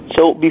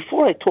So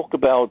before I talk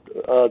about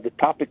the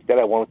topic that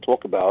I want to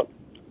talk about,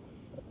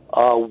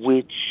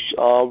 which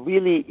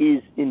really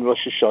is in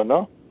Rosh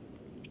Hashanah,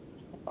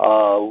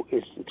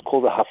 it's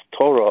called the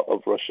Haftorah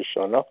of Rosh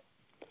Hashanah,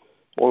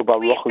 all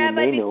about Rachel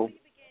Imenu.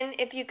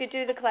 If you could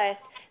do the class.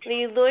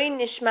 Li'ilui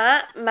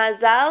Nishma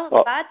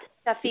Mazal Bat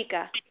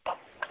Shafika.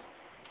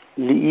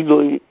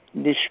 Li'ilui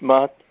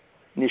Nishmat,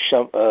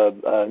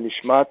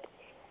 Nishmat,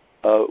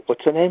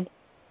 what's her name?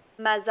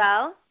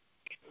 Mazal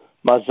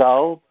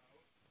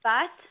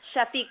Bat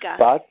Shafika.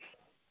 Bat,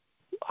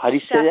 how do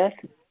you say that?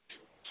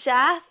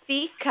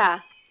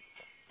 Shafika.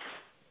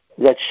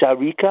 Is that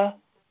Sharika?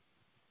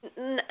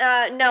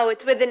 No,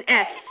 it's with an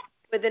F.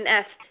 With an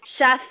F.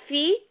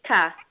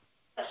 Shafika.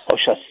 Oh,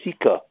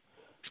 Shasika.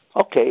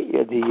 Okay,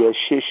 yeah, the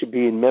shir should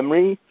be in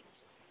memory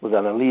with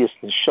an Aliyas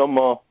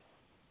Neshama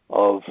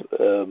of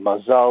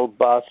Mazal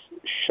Bas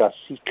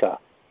Shasika.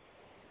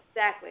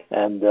 Exactly.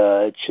 And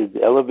it should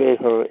elevate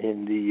her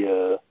in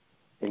the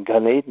in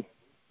Gan Eden.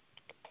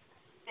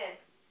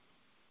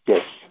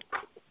 Yes.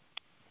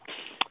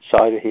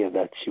 Sorry to hear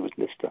that she was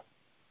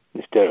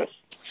Nifteris.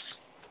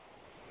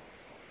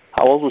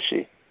 How old was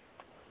she?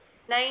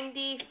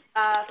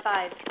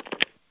 95.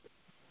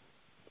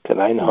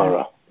 Kanain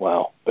Hara.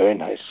 Wow, very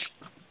nice.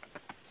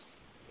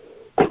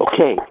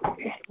 Okay.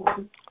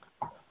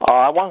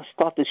 I want to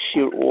start this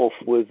year off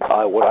with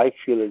what I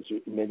feel is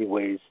in many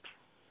ways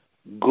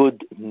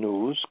good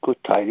news,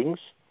 good tidings,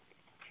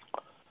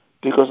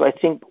 because I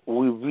think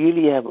we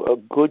really have a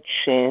good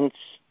chance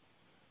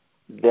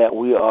that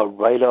we are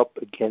right up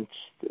against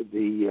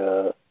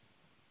the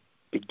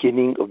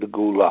beginning of the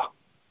Gula.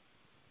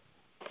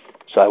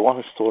 So I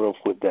want to start off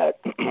with that.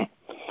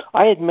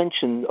 I had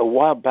mentioned a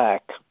while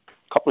back,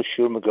 a couple of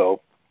shurim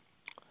ago,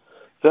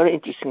 very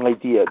interesting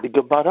idea. The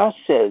Gemara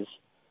says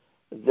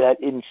that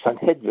in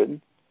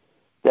Sanhedrin,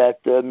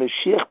 that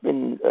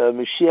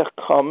Mashiach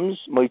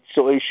comes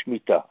Moitzoei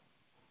Shemitah,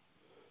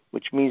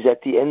 which means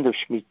at the end of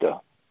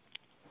Shemitah.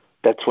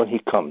 That's when he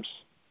comes.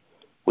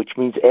 Which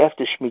means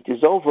after Shemitah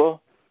is over,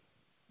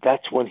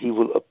 that's when he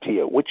will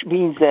appear. Which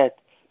means that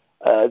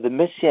the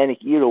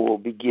Messianic era will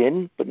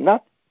begin, but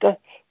not the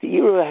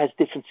era has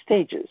different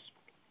stages.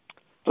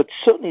 But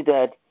certainly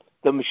that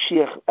the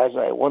Mashiach, as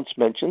I once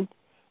mentioned,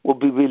 will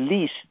be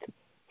released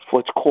for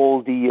what's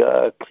called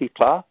the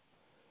Kripa,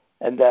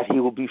 and that he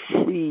will be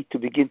free to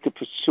begin to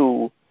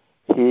pursue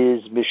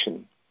his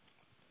mission.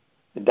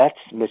 And that's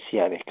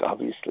Messianic,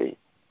 obviously.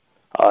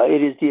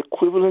 It is the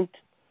equivalent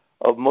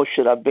of Moshe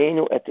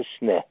Rabbeinu at the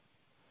Sneh,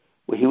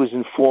 where he was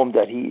informed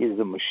that he is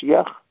the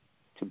Mashiach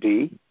to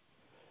be,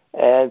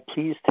 and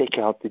please take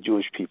out the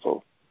Jewish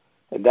people.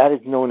 And that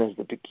is known as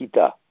the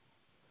Pekidah.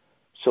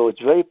 So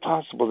it's very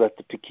possible that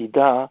the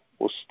Pekidah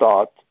will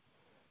start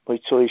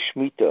Moitzoei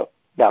Shemitah.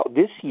 Now,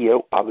 this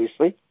year,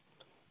 obviously,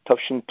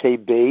 Tavshin Pei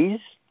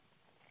Beis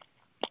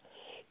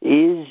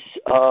is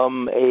a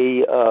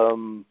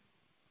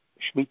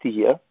Shemitah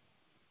year.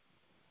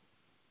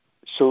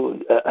 So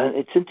and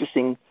it's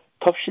interesting,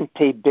 Tavshin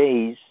Pei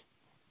Beis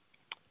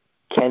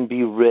can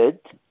be read.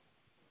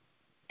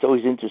 It's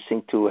always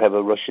interesting to have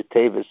a Rosh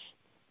Tevis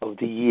of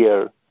the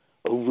year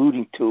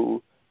alluding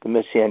to the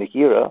Messianic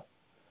era.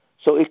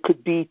 So it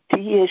could be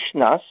Tiyeh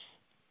Shnas.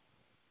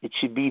 It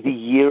should be the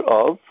year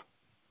of,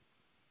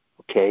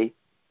 okay,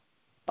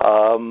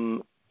 Pesichat,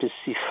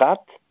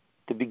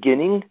 the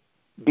beginning,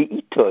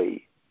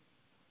 Be'itoi,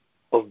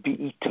 of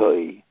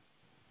Be'itoi,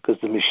 because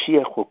the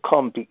Mashiach will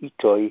come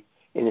Be'itoi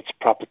in its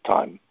proper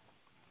time.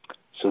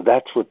 So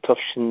that's what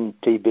Tavshin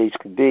Pei Beis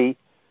could be,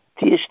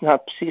 Tiyeh Shnas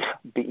Pesich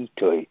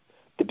Be'itoi,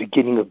 the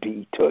beginning of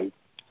Be'itoi.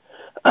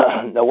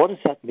 Now, what does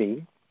that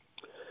mean?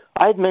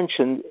 I had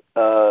mentioned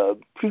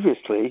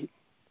previously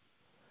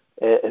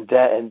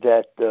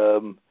that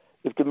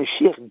if the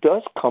Mashiach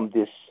does come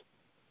this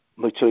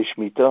Moitzoei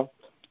Shemitah,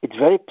 it's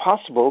very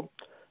possible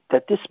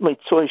that this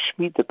Moitzoei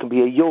Shemitah can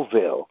be a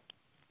Yovel,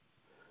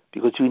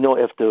 because we know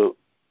after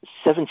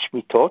 7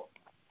 Shmitot,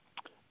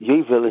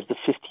 Yovel is the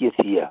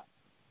 50th year.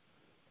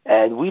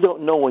 And we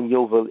don't know when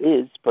Yovel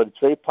is, but it's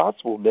very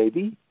possible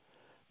maybe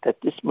that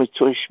this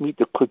Moitzoei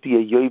Shemitah could be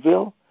a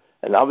Yovel,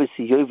 and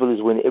obviously Yovel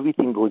is when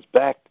everything goes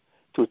back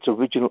to its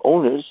original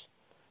owners,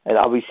 and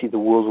obviously the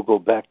world will go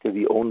back to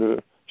the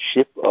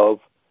ownership of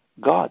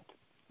God,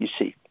 you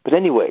see. But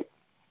anyway,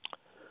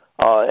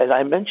 and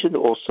I mentioned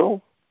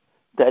also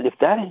that if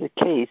that is the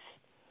case,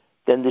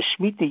 then the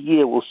Shemitah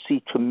year will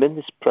see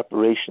tremendous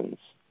preparations,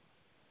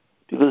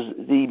 because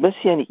the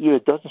Messianic year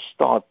doesn't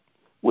start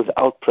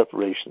without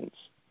preparations.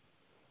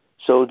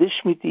 So this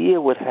Shemitah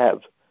year would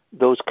have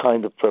those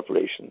kind of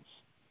preparations.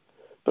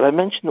 But I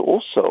mentioned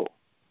also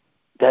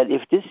that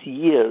if this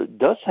year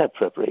does have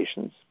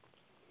preparations,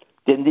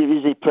 then there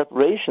is a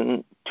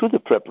preparation to the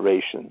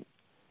preparation,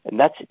 and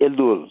that's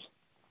Elul.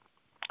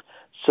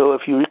 So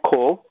if you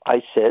recall,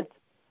 I said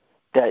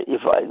that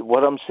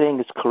what I'm saying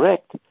is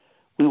correct,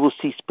 we will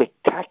see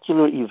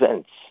spectacular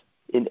events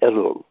in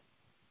Elul.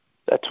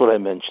 That's what I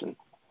mentioned.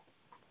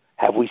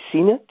 Have we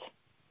seen it?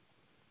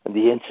 And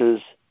the answer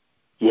is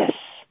yes.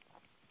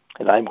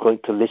 And I'm going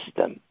to list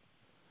them.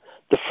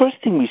 The first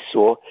thing we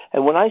saw,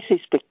 and when I say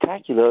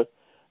spectacular,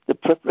 the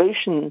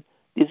preparation,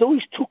 there's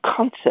always two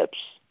concepts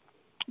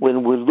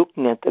when we're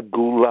looking at the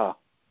Geulah.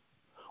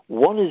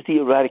 One is the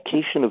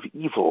eradication of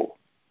evil.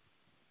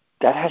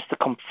 That has to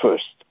come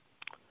first.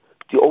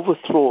 The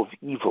overthrow of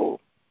evil,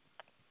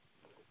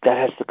 that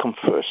has to come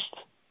first,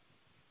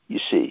 you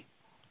see.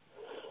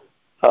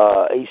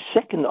 A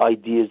second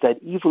idea is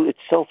that evil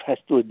itself has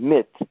to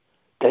admit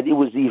that it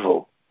was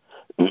evil.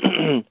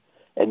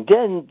 And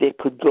then there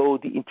could go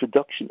the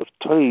introduction of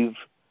Toiv,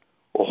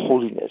 or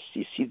holiness.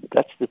 You see,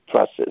 that's the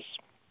process.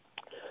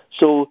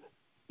 So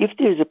if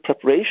there's a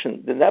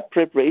preparation, then that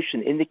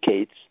preparation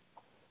indicates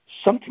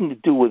something to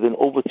do with an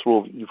overthrow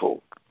of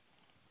evil.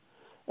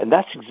 And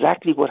that's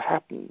exactly what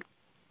happened.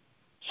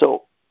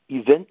 So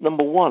event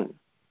number one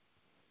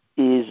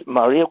is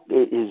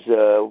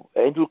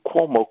Andrew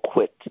Cuomo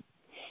quit.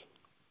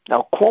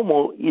 Now,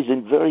 Cuomo is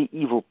a very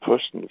evil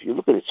person. If you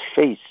look at his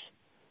face,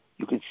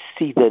 you can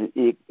see that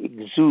it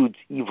exudes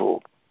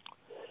evil.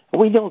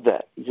 And we know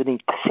that. He's an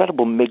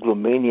incredible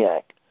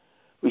megalomaniac,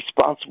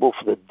 responsible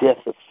for the death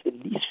of at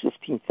least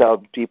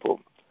 15,000 people.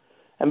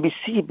 And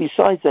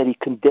besides that, he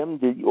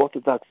condemned the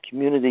Orthodox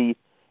community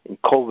in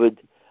COVID.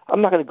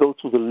 I'm not going to go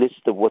through the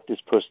list of what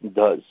this person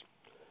does.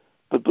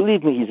 But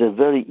believe me, he's a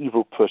very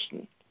evil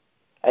person.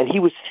 And he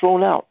was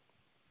thrown out.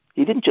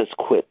 He didn't just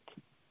quit.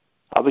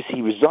 Obviously,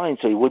 he resigned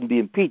so he wouldn't be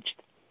impeached.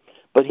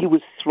 But he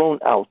was thrown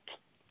out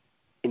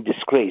in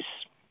disgrace.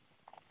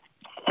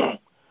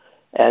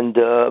 And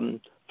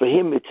for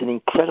him, it's an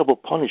incredible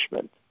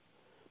punishment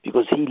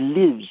because he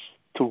lives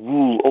to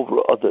rule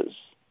over others.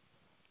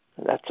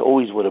 And that's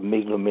always what a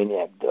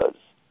megalomaniac does.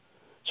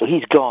 So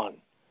he's gone.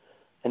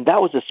 And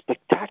that was a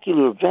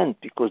spectacular event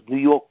because New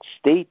York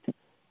State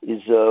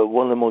is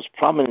one of the most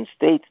prominent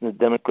states in the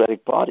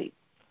Democratic Party.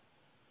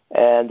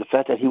 And the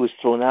fact that he was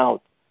thrown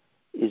out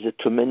is a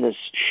tremendous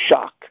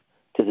shock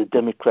to the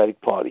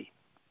Democratic Party.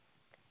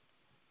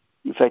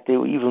 In fact, they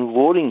were even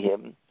voting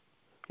him.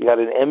 He got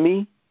an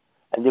Emmy,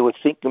 and they were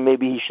thinking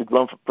maybe he should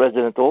run for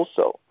president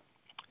also.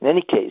 In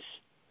any case,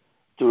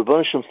 the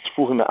Rebbeinu Shem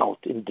threw him out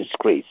in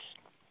disgrace.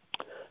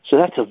 So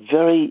that's a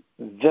very,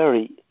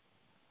 very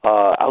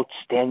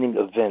outstanding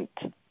event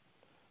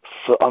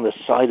on the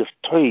side of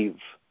Toiv,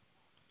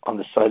 on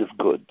the side of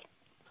good.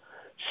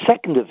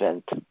 Second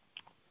event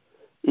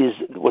is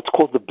what's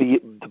called the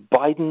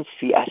Biden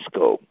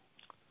fiasco.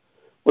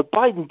 What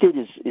Biden did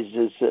is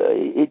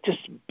it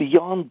just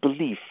beyond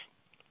belief.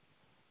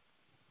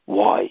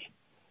 Why?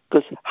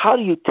 Because how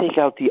do you take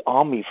out the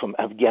army from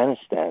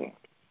Afghanistan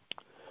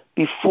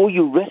before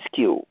you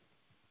rescue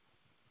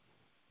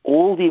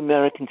all the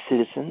American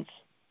citizens,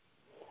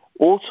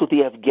 also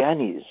the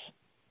Afghanis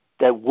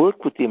that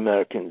work with the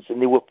Americans,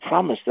 and they were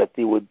promised that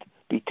they would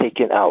be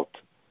taken out,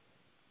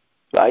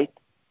 right?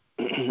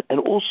 And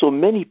also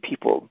many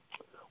people,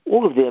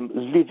 all of them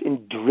live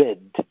in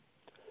dread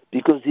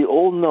because they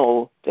all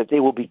know that they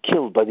will be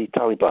killed by the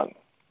Taliban.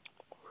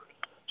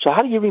 So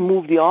how do you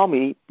remove the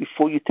army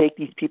before you take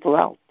these people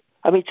out?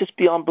 I mean, it's just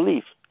beyond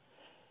belief.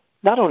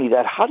 Not only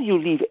that, how do you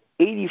leave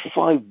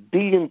 $85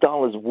 billion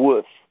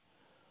worth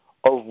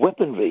of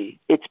weaponry?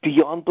 It's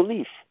beyond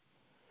belief.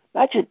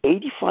 Imagine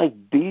 $85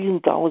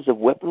 billion of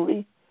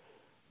weaponry.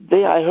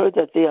 I heard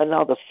that they are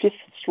now the fifth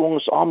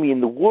strongest army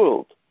in the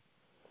world.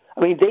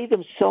 I mean, they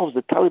themselves,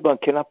 the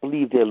Taliban, cannot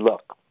believe their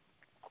luck.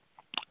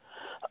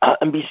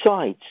 And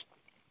besides,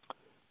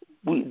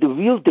 the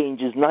real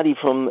danger is not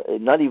even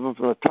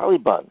from the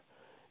Taliban.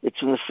 It's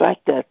from the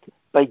fact that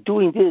by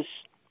doing this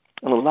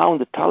and allowing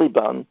the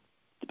Taliban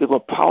to become a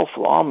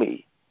powerful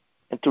army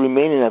and to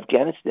remain in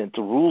Afghanistan,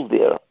 to rule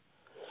there,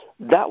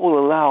 that will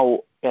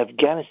allow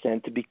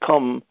Afghanistan to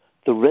become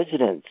the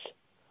residence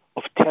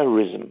of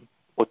terrorism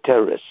or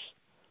terrorists,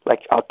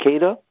 like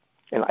Al-Qaeda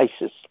and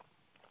ISIS.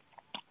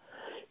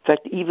 In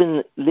fact,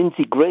 even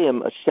Lindsey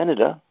Graham, a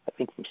senator, I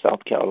think from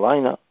South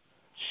Carolina,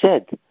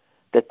 said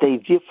that they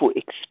therefore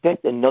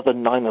expect another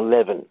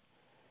 9/11.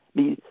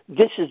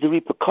 This is the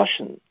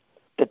repercussion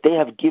that they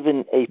have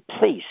given a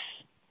place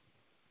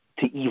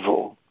to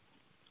evil.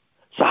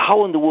 So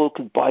how in the world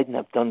could Biden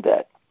have done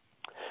that?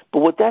 But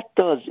what that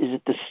does is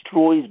it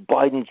destroys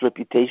Biden's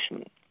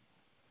reputation.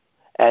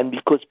 And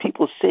because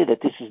people say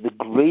that this is the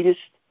greatest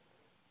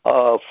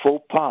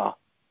faux pas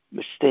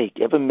mistake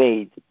ever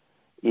made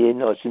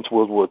since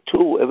World War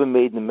II, ever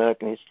made in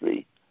American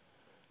history.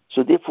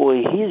 So therefore,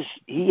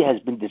 he has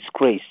been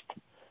disgraced.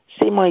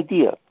 Same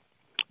idea,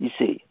 you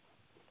see.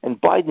 And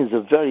Biden is a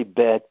very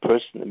bad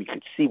person. I mean, you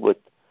could see what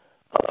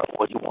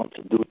he wants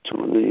to do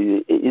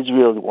to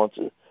Israel. He wants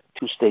a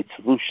two-state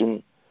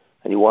solution,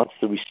 and he wants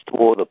to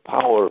restore the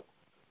power,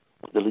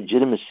 the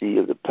legitimacy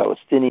of the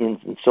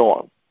Palestinians, and so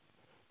on.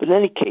 But in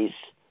any case,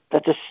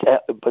 the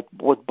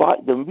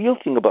real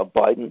thing about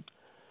Biden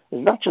is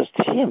not just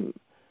him.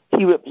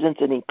 He represents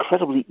an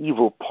incredibly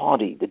evil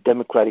party, the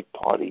Democratic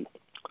Party,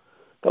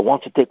 that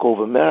wants to take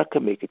over America,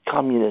 make it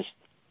communist,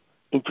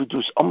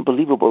 introduce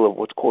unbelievable of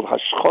what's called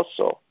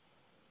hashchoso,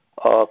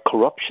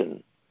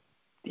 corruption,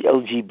 the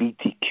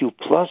LGBTQ+,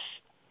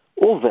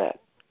 all that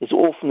is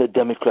all from the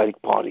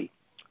Democratic Party.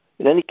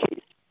 In any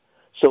case,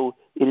 so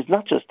it is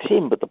not just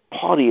him, but the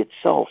party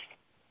itself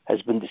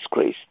has been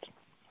disgraced.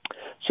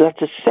 So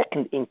that's a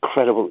second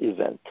incredible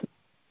event.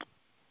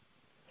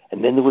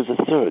 And then there was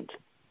a third.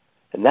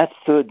 And that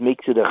third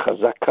makes it a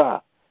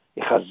chazakah,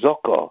 a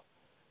chazokah,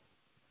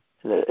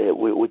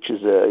 which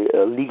is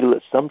a legal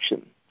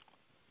assumption.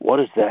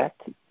 What is that?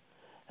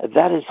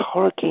 That is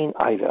Hurricane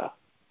Ida.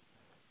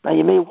 Now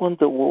you may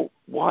wonder, well,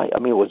 why? I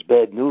mean, it was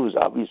bad news,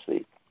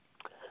 obviously.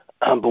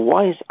 But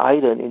why is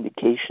Ida an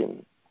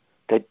indication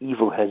that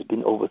evil has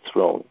been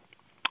overthrown?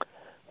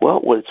 Well,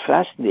 what is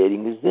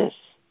fascinating is this.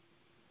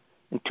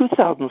 In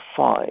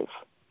 2005,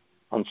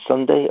 on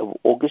Sunday of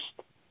August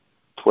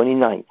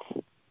 29th,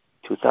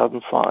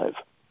 2005,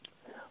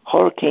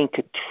 Hurricane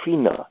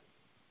Katrina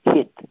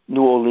hit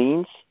New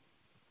Orleans,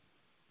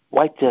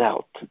 wiped it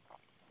out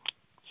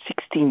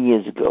 16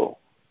 years ago.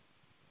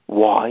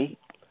 Why?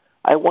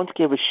 I once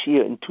gave a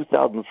shiur in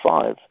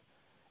 2005,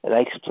 and I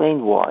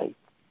explained why.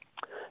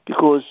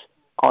 Because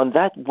on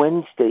that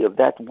Wednesday of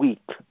that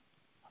week,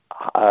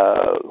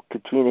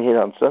 Katrina hit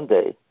on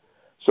Sunday,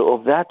 so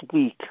of that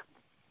week,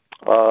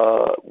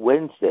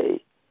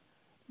 Wednesday,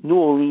 New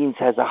Orleans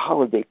has a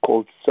holiday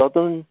called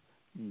Southern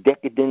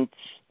Decadence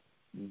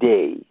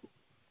Day.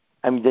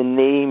 I mean, the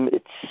name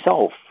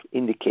itself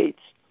indicates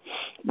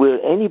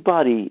where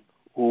anybody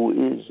who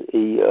is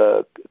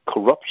a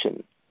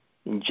corruption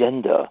in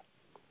gender,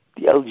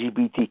 the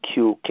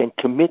LGBTQ, can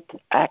commit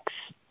acts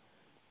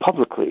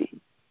publicly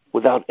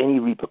without any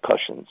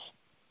repercussions.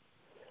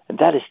 And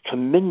that is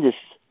tremendous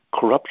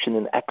corruption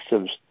and acts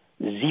of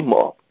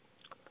zima.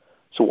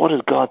 So what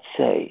does God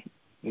say?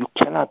 You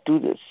cannot do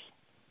this,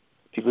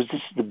 because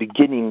this is the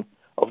beginning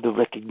of the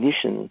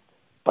recognition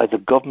by the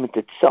government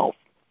itself,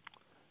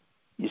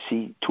 you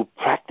see, to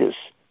practice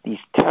these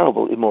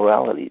terrible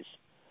immoralities.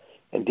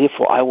 And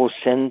therefore I will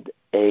send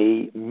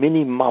a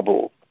mini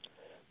mabul.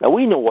 Now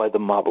we know why the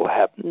mabul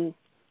happened.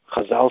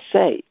 Chazal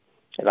say,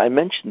 and I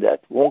mentioned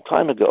that a long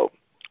time ago,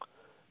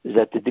 is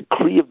that the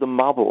decree of the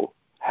mabul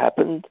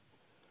happened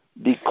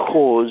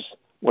because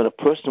when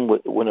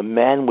a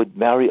man would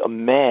marry a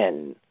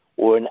man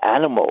or an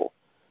animal,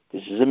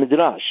 this is a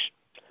midrash,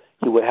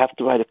 he would have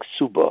to write a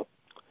ksuba,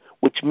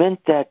 which meant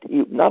that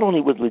it not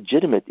only was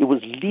legitimate, it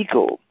was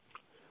legal,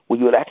 where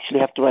you would actually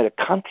have to write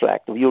a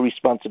contract of your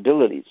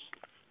responsibilities,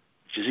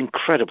 which is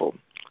incredible.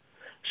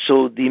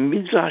 So the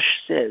midrash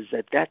says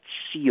that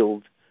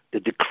sealed the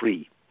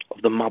decree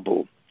of the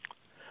mabul.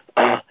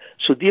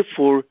 So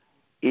therefore,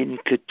 in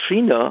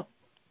Katrina,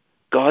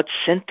 God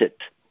sent it.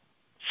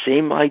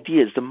 Same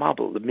idea as the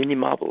mabul, the mini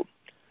mabul,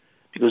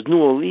 because New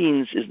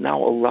Orleans is now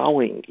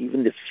allowing,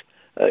 even if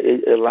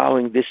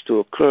allowing this to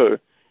occur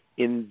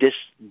in this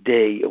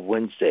day of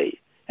Wednesday,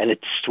 and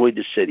it destroyed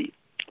the city.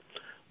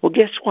 Well,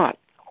 guess what?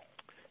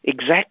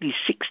 Exactly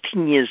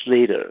 16 years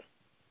later,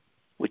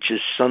 which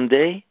is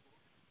Sunday,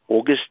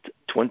 August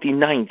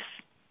 29th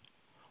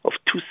of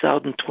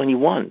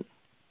 2021,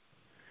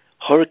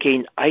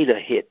 Hurricane Ida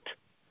hit.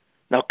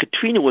 Now,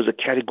 Katrina was a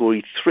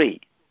Category 3.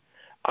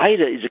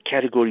 Ida is a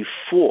Category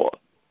 4.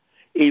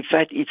 In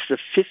fact, it's the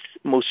fifth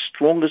most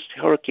strongest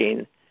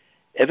hurricane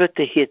ever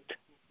to hit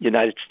the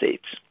United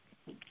States.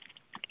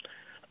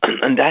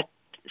 And that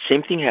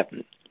same thing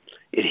happened.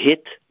 It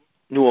hit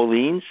New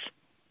Orleans,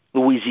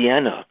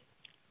 Louisiana,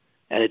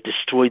 and it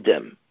destroyed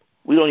them.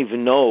 We don't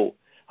even know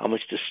how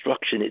much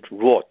destruction it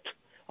wrought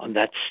on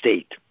that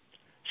state.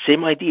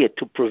 Same idea,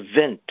 to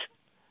prevent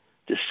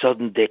the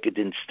sudden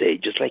decadence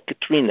state, just like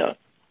Katrina.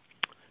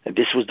 And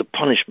this was the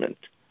punishment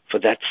for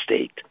that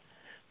state.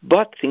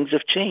 But things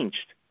have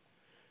changed.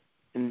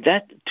 In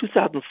that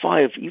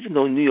 2005, even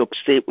though New York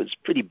State was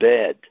pretty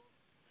bad,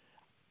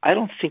 I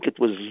don't think it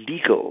was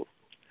legal.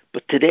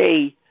 But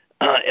today,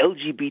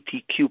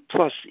 LGBTQ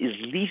plus is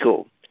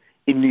legal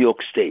in New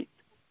York State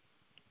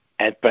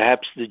and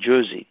perhaps New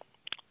Jersey.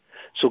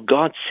 So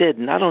God said,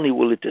 not only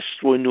will it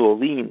destroy New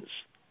Orleans,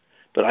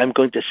 but I'm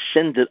going to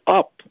send it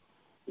up,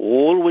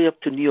 all the way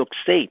up to New York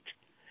State,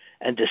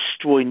 and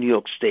destroy New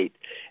York State.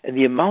 And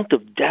the amount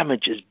of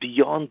damage is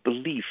beyond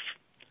belief,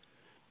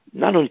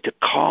 not only to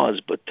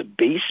cars, but to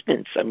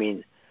basements. I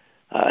mean,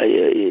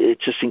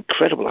 it's just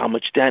incredible how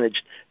much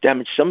damage.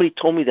 Somebody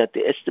told me that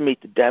they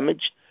estimate the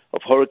damage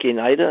of Hurricane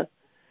Ida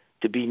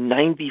to be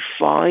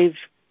 $95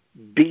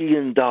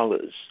 billion.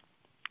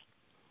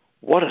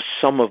 What a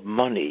sum of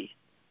money,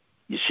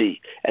 you see.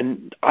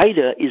 And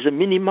Ida is a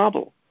mini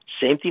mabul.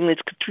 Same thing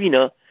as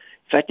Katrina.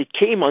 In fact, it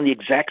came on the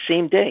exact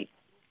same day.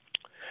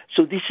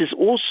 So this is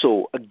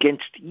also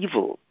against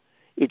evil.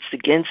 It's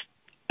against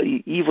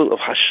the evil of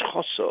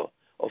hashchasa,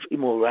 of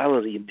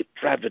immorality and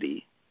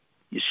depravity,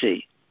 you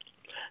see.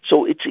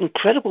 So it's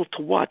incredible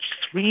to watch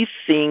three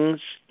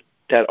things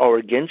that are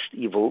against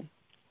evil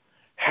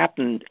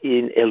happened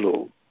in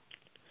Elul.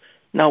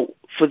 Now,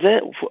 for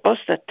us,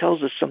 that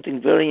tells us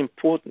something very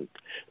important,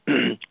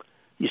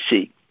 you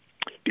see,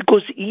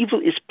 because evil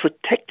is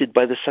protected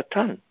by the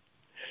Satan.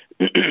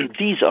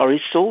 These are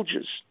his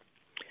soldiers.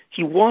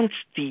 He wants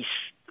these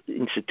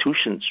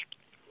institutions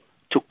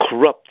to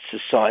corrupt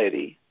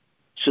society,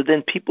 so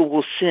then people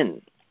will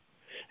sin.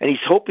 And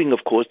he's hoping,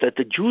 of course, that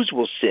the Jews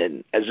will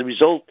sin as a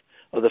result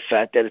of the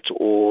fact that it's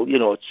all,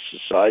 it's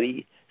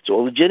society, it's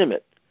all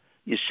legitimate,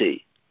 you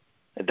see.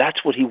 And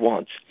that's what he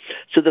wants.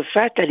 So the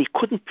fact that he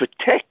couldn't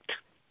protect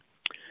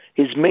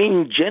his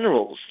main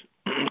generals,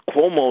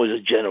 Cuomo is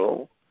a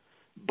general,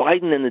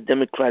 Biden and the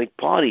Democratic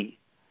Party,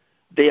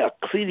 they are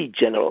clearly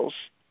generals,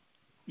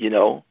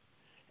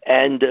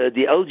 and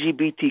the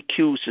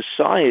LGBTQ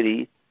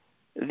society,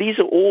 these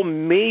are all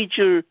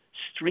major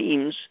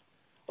streams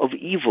of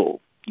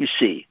evil, you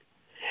see.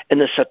 And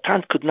the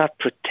Satan could not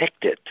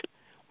protect it,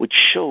 which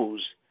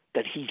shows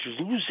that he's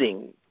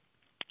losing,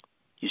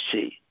 you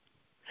see.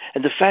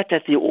 And the fact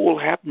that they all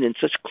happened in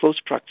such close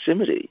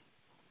proximity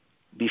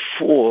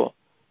before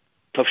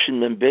Tafshin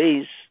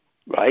Membeis,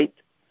 right,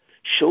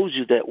 shows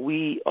you that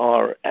we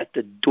are at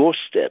the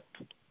doorstep,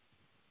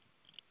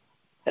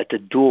 at the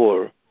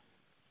door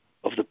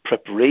of the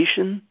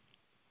preparation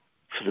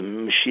for the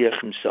Mashiach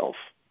himself.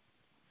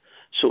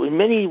 So in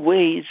many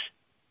ways,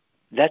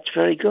 that's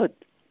very good.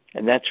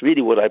 And that's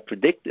really what I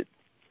predicted.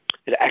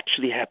 It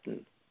actually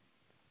happened.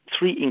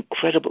 3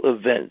 incredible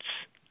events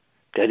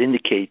that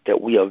indicate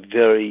that we are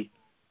very,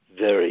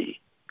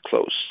 very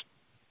close.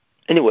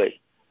 Anyway,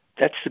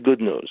 that's the good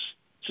news.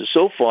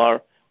 So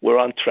far, we're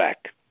on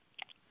track.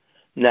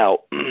 Now,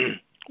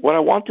 what I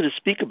wanted to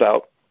speak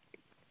about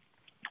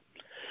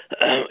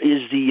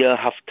is the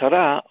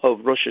Haftarah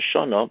of Rosh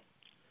Hashanah,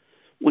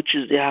 which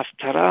is the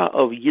Haftarah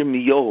of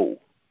Yirmiyahu,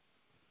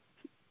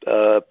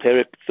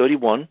 Perek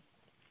 31,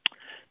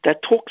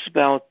 that talks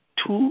about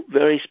 2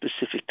 very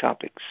specific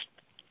topics.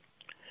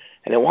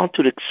 And I want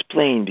to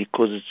explain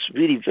because it's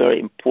really very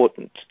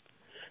important,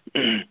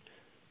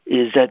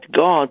 is that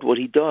God, what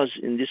he does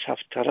in this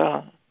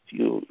Haftarah, if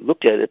you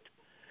look at it,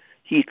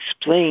 he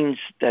explains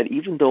that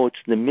even though it's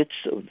in the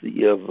midst of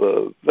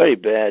the very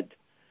bad,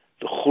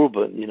 the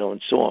Churban,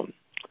 and so on,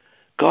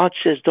 God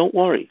says, don't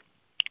worry.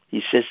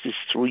 He says this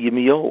through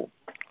Yirmiyahu.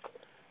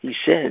 He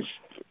says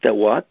that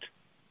what?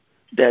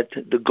 That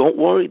don't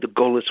worry, the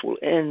Golus will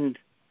end,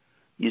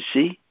 you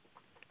see,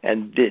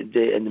 and the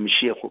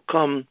Mashiach will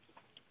come,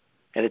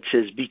 and it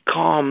says, be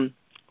calm,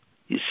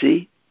 you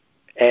see,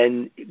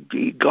 and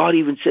God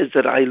even says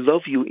that I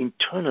love you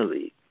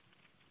internally,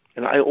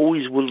 and I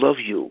always will love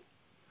you.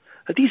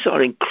 And these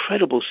are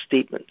incredible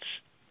statements,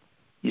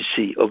 you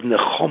see, of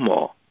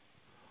nechama,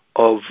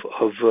 of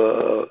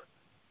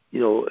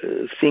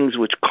things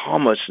which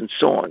calm us and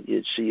so on,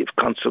 you see, of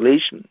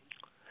consolation.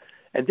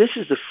 And this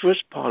is the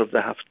first part of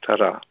the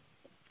Haftarah.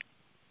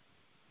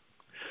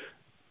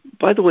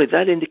 By the way,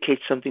 that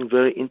indicates something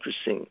very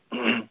interesting.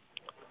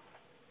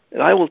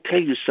 And I will tell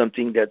you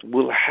something that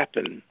will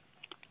happen.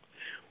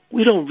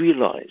 We don't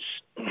realize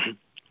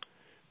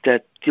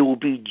that there will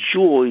be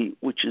joy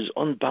which is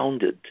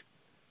unbounded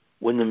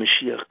when the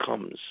Mashiach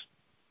comes.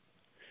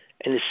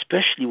 And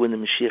especially when the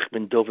Mashiach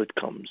ben David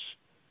comes,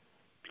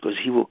 because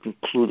he will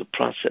conclude the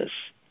process.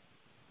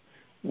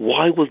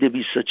 Why will there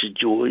be such a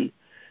joy?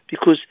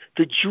 Because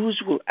the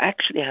Jews will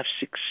actually have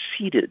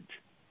succeeded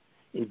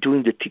in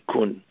doing the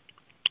tikkun.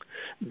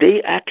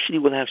 They actually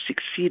will have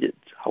succeeded.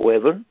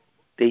 However,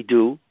 they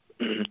do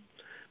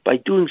by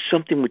doing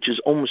something which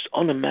is almost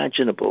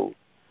unimaginable.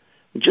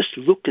 And just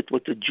look at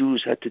what the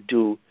Jews had to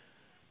do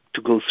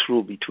to go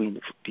through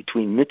between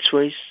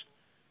mitzvahs,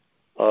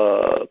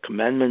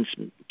 commandments,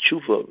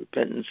 tshuva,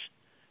 repentance,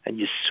 and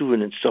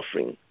yisurin and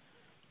suffering,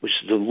 which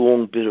is the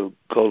long, bitter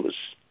golus.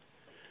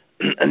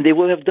 And they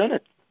will have done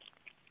it.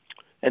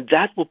 And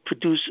that will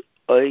produce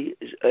a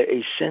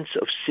sense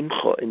of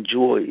simcha and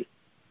joy,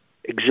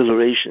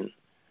 exhilaration,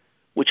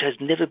 which has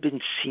never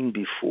been seen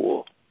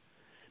before.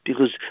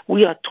 Because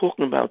we are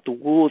talking about the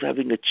world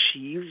having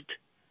achieved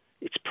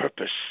its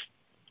purpose,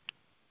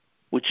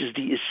 which is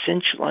the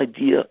essential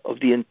idea of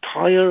the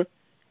entire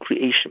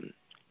creation.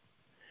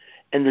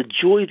 And the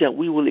joy that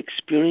we will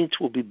experience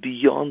will be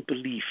beyond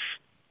belief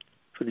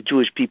for the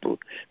Jewish people.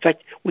 In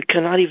fact, we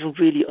cannot even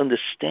really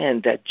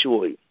understand that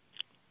joy.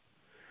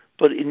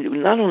 But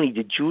not only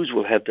the Jews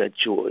will have that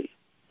joy,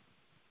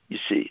 you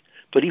see,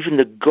 but even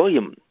the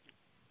Goyim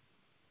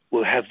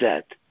will have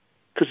that.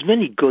 Because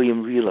many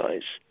Goyim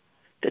realize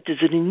that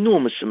there's an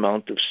enormous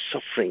amount of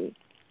suffering,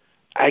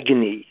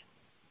 agony,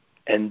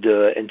 and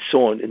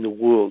so on in the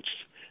world,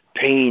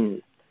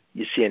 pain,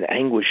 you see, and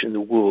anguish in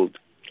the world.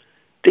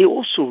 They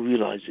also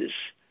realize this.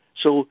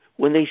 So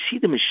when they see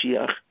the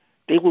Mashiach,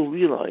 they will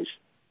realize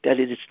that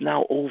it is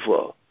now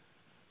over.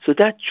 So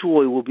that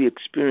joy will be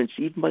experienced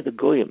even by the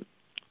Goyim.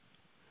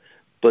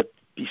 But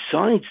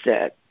besides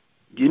that,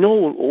 do you know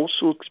who will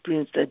also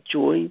experience that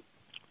joy?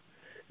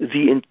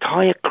 The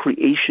entire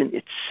creation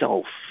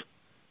itself,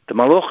 the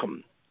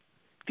Malachim,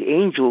 the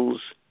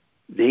angels,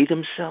 they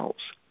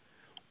themselves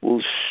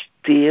will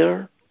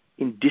stare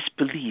in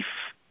disbelief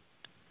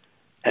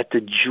at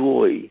the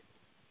joy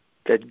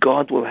that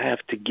God will have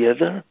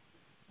together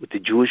with the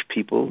Jewish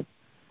people,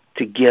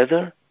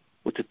 together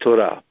with the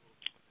Torah,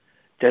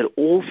 that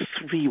all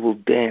 3 will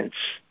dance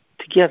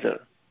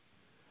together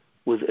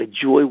with a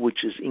joy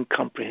which is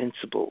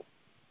incomprehensible,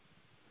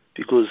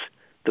 because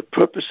the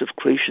purpose of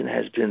creation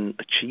has been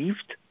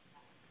achieved,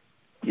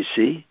 You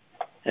see?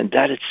 And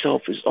that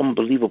itself is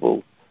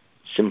unbelievable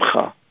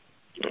simcha.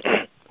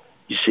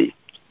 You see?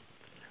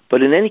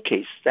 But in any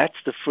case, that's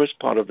the first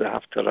part of the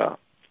Haftarah.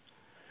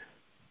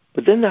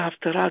 But then the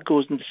Haftarah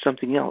goes into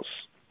something else.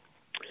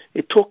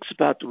 It talks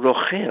about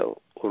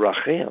Rachel, or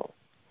Rachel.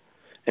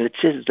 And it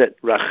says that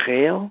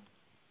Rachel,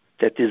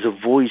 that there's a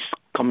voice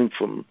coming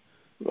from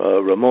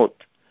Ramot.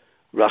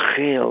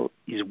 Rachel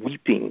is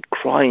weeping,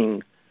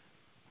 crying,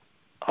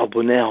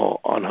 Alboneho,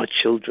 on her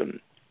children.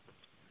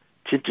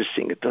 It's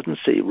interesting. It doesn't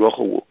say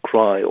Rachel will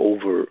cry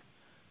over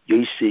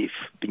Yosef,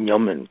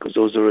 Binyamin, because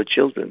those are her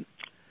children.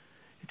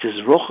 It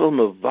says Rachel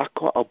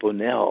mevaka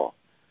Alboneho.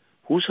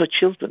 Who's her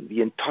children?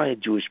 The entire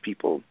Jewish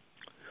people.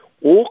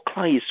 All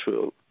Klal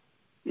Yisrael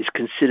is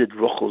considered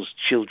Rachel's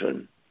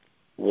children.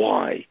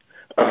 Why?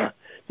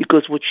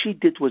 Because what she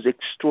did was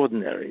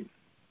extraordinary.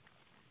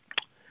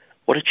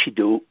 What did she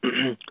do?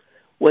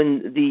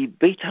 When the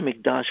Beit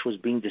HaMikdash was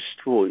being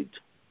destroyed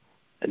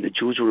and the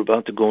Jews were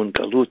about to go in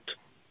Galut,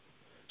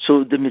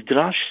 so the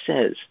Midrash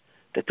says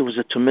that there was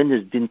a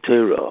tremendous din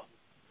Torah.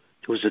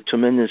 There was a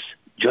tremendous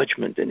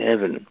judgment in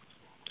heaven.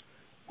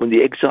 When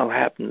the exile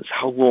happens,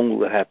 how long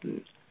will it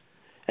happen?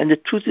 And the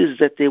truth is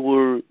that they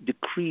were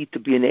decreed to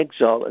be in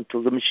exile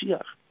until the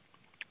Mashiach.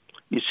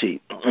 You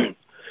see.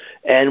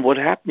 And what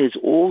happened is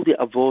all the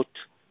Avot,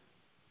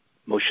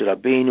 Moshe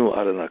Rabbeinu,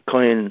 Aaron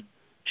HaKohen,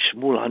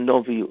 Shmuel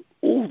Hanovi,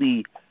 all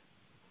the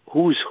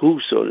who's who,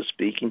 so to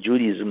speak, in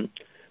Judaism,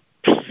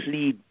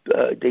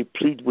 they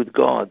plead with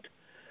God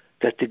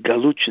that the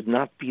Galut should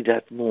not be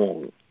that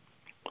long.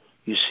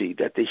 You see,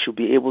 that they should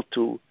be able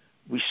to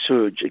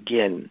resurge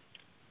again.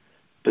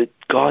 But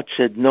God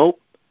said, nope,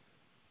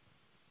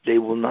 they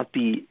will not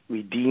be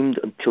redeemed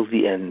until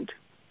the end.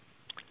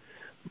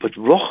 But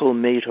Rachel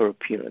made her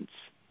appearance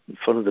in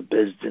front of the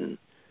Bezdin, in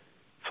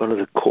front of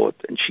the court,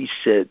 and she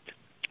said,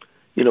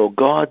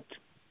 God,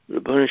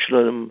 Rebbeinu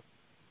Shalom,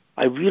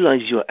 I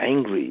realize you're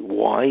angry.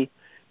 Why?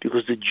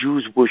 Because the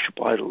Jews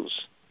worship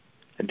idols.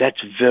 And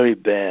that's very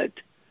bad.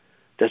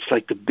 That's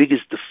like the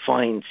biggest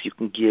defiance you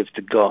can give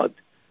to God.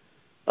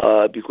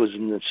 Because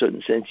in a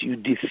certain sense, you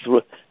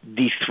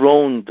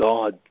dethrone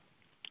God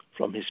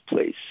from his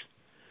place.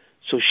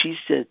 So she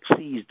said,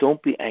 please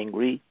don't be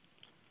angry,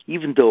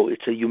 even though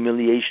it's a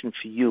humiliation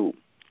for you.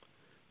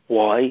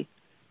 Why?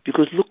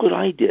 Because look what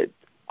I did.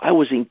 I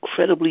was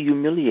incredibly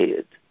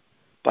humiliated.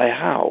 By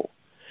how?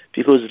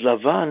 Because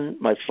Lavan,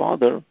 my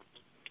father,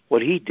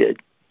 what he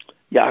did,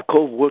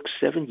 Yaakov worked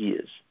 7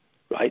 years,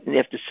 right? And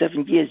after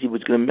 7 years, he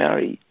was going to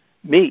marry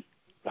me,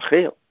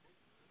 Rachel.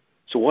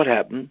 So what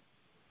happened?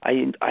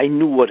 I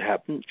knew what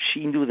happened.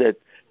 She knew that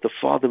the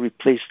father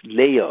replaced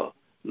Leah.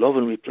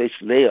 Lavan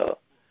replaced Leah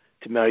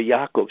to marry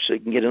Yaakov so he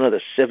can get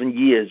another 7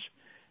 years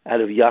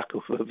out of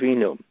Yaakov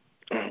Avinu.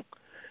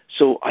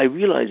 So I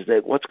realized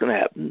that what's going to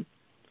happen,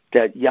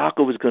 that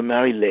Yaakov is going to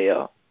marry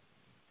Leah,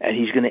 and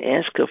he's going to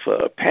ask her for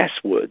a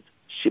password,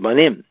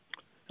 Simanim.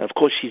 And of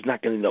course, she's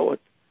not going to know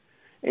it.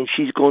 And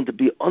she's going to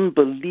be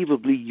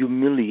unbelievably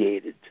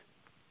humiliated.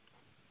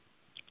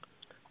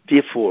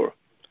 Therefore,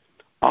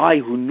 I,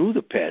 who knew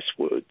the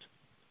password,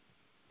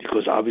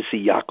 because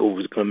obviously Yaakov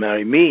was going to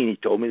marry me, and he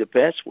told me the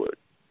password,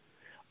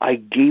 I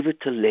gave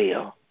it to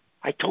Leah.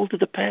 I told her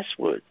the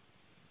password.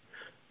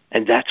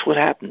 And that's what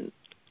happened.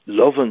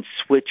 Lavan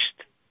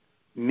switched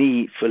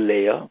me for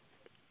Leah,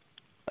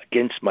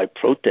 against my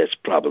protest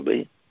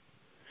probably,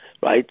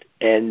 right?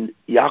 And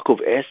Yaakov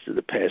asked her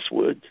the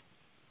password.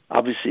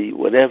 Obviously,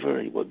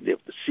 whatever, he wasn't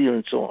able to see her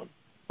and so on,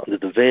 under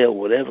the veil,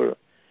 whatever.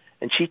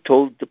 And she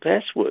told the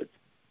password,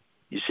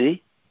 you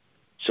see?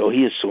 So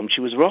he assumed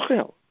she was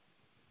Rachel,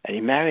 and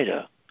he married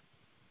her.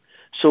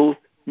 So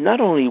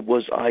not only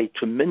was I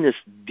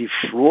tremendously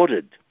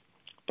defrauded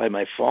by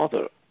my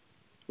father,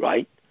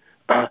 right?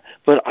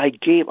 But I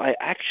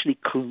actually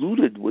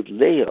colluded with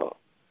Leah.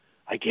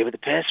 I gave her the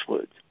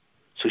password,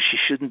 so she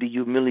shouldn't be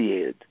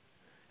humiliated.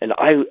 And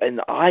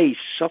I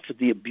suffered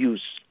the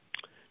abuse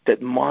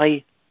that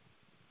my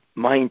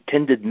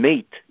intended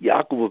mate,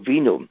 Yaakov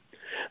Avinu,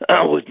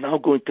 was now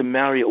going to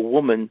marry a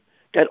woman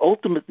that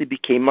ultimately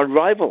became my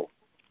rival.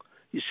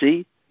 You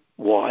see?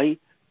 Why?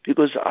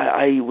 Because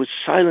I was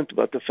silent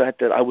about the fact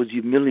that I was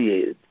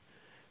humiliated.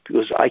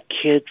 Because I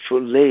cared for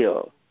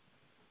Leah.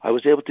 I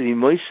was able to be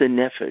Moise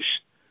Nefesh,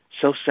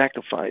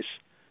 self-sacrifice,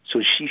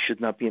 so she should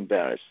not be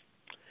embarrassed.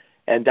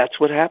 And that's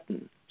what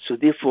happened. So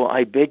therefore,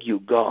 I beg you,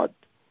 God,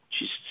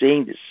 she's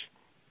saying this,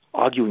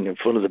 arguing in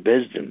front of the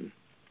Bezdin,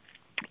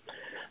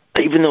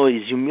 even though it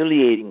is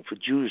humiliating for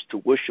Jews to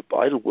worship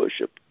idol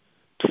worship,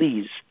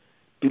 please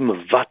be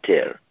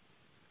mevater,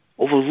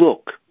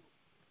 overlook.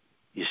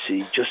 You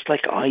see, just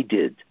like I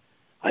did,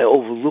 I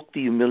overlooked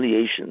the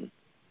humiliation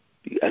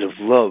out of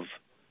love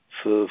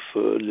for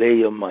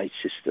Leah, my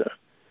sister,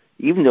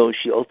 even though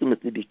she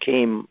ultimately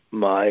became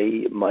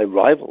my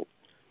rival.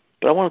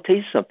 But I want to tell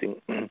you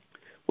something.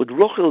 What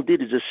Rachel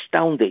did is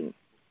astounding,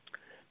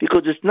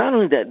 because it's not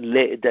only that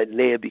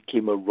Leah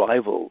became a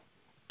rival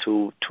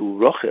to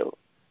Rachel,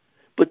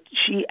 but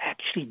she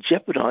actually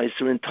jeopardized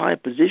her entire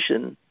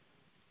position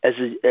as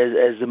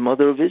the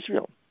mother of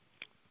Israel.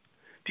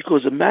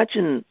 Because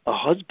imagine a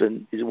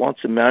husband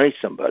wants to marry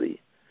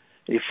somebody,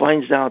 and he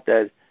finds out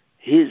that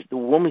the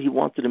woman he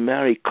wanted to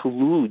marry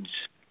colludes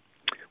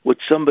with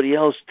somebody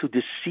else to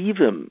deceive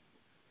him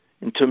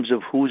in terms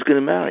of who he's going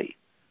to marry.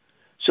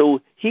 So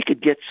he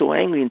could get so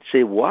angry and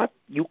say, "What?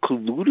 You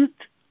colluded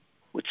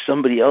with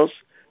somebody else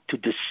to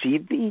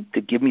deceive me, to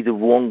give me the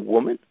wrong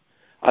woman?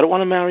 I don't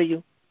want to marry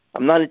you.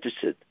 I'm not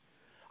interested.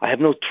 I have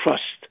no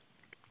trust."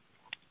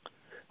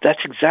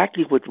 That's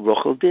exactly what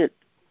Rachel did.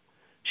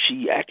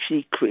 She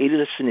actually created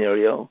a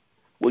scenario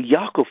where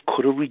Yaakov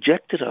could have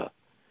rejected her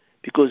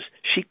because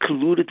she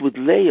colluded with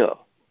Leah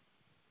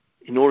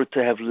in order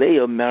to have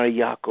Leah marry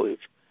Yaakov.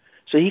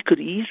 So he could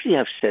easily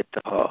have said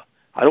to her,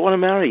 "I don't want to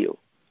marry you.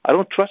 I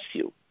don't trust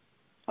you.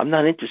 I'm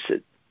not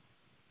interested.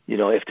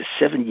 After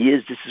 7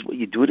 years, this is what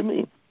you do to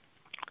me."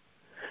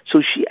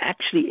 So she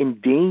actually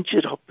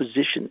endangered her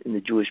position in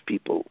the Jewish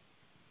people.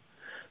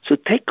 So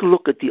take a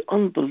look at the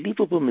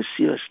unbelievable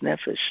Mesiras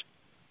Nefesh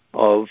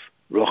of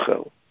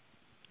Rachel.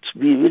 It's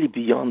really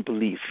beyond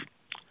belief.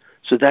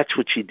 So that's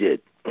what she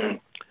did.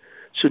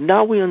 So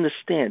now we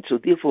understand. So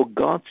therefore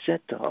God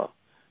said to her,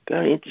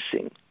 very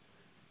interesting,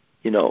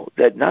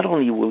 that not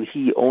only will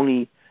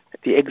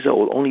the exile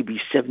will only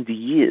be 70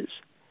 years,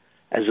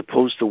 as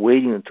opposed to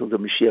waiting until the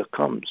Mashiach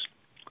comes.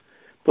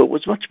 But it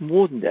was much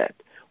more than that.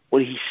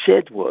 What he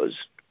said was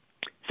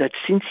that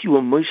since you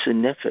are Moshe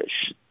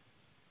Nefesh,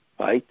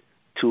 right,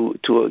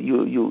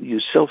 you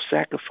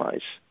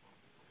self-sacrifice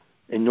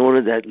in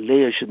order that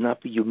Leah should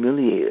not be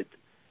humiliated,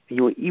 and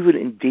you even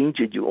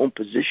endangered your own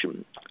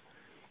position,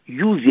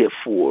 you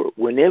therefore,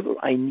 whenever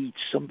I need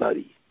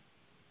somebody,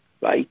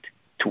 right,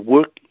 to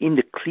work in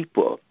the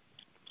klipa,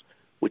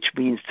 which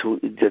means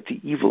that the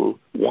evil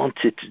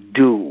wants it to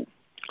do,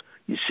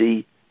 you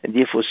see, and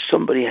therefore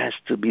somebody has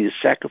to be the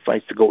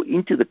sacrifice to go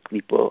into the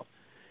klipa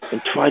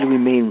and try to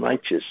remain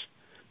righteous,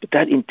 but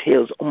that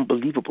entails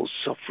unbelievable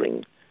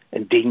suffering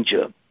and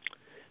danger,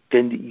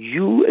 then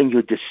you and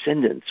your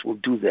descendants will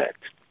do that.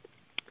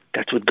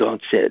 That's what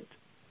God said.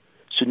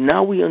 So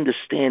now we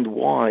understand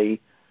why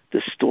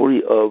the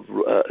story of,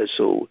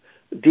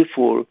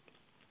 therefore,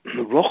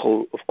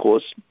 Rachel, of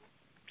course,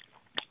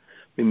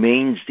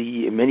 remains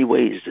in many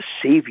ways, the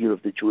savior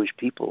of the Jewish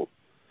people.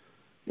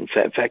 In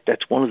fact,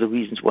 that's one of the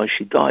reasons why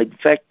she died. In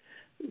fact,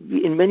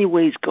 in many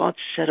ways, God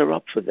set her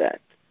up for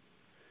that.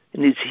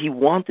 And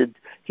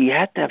he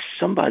had to have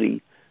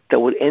somebody that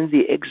would end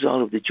the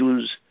exile of the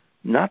Jews,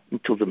 not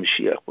until the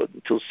Mashiach, but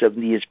until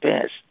 70 years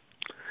passed.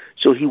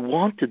 So he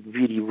wanted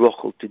really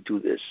Rachel to do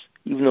this,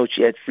 even though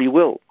she had free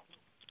will.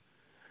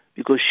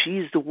 Because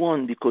she's the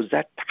one, because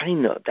that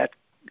taina, that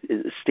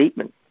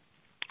statement,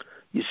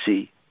 you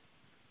see,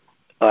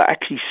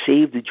 actually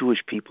saved the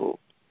Jewish people,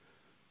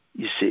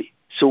 you see.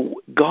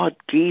 So God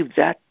gave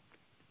that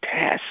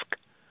task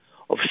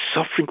of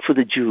suffering for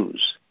the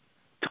Jews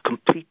to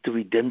complete the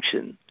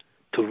redemption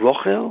to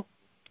Rachel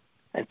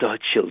and to her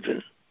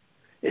children,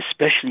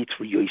 especially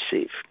through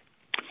Yosef.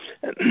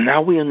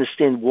 Now we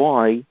understand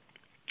why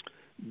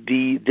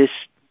this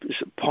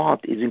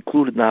part is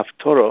included in the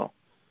Haftarah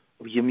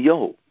of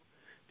Yirmiyahu,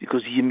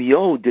 because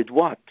Yirmiyahu did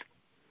what?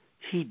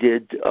 He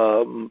did,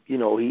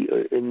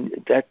 in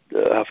that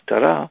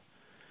Haftarah,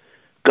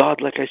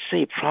 God, like I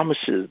say,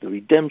 promises the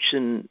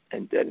redemption,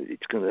 and then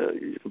it's going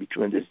to be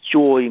tremendous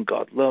joy, and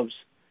God loves.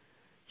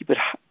 Yeah, but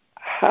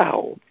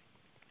how?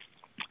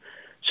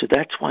 So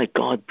that's why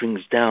God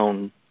brings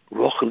down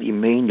Rachel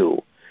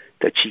Imenu,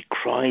 that she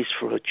cries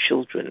for her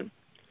children.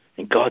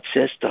 And God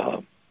says to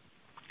her,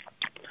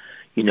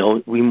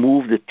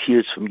 remove the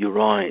tears from your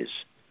eyes,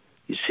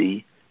 you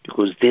see,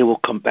 because they will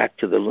come back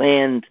to the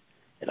land,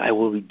 and I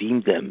will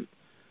redeem them.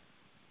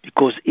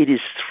 Because it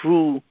is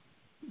through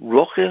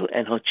Rachel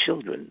and her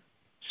children,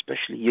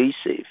 especially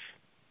Yosef,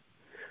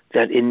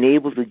 that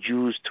enable the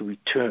Jews to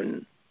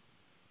return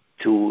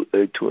to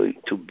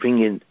bring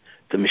in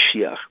the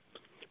Mashiach.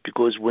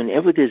 Because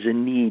whenever there's a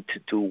need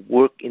to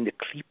work in the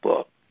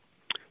klipa,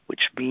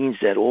 which means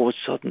that all of a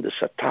sudden the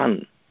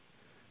Satan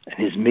and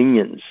his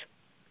minions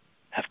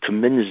have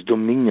tremendous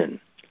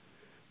dominion,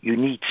 you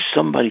need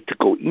somebody to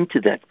go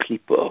into that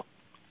klipa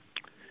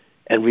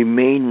and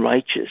remain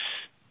righteous.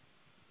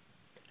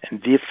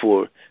 And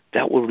therefore,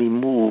 that will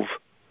remove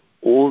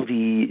all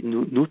the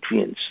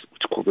nutrients,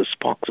 which are called the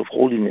sparks of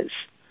holiness,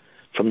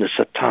 from the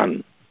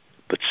Satan.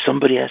 But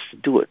somebody has to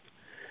do it.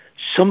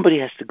 Somebody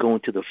has to go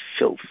into the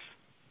filth,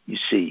 you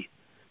see,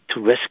 to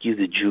rescue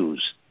the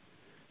Jews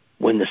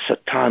when the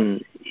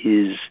Satan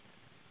is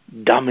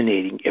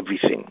dominating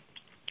everything.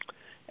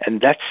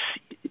 And that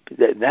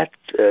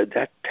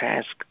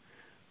task,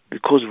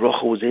 because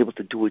Rachel was able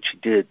to do what she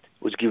did,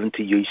 was given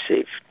to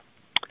Yosef.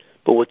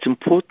 But what's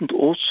important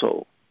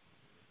also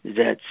is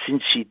that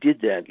since she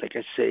did that, like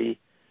I say,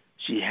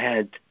 she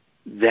had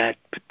that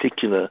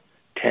particular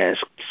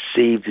task to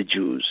save the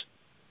Jews.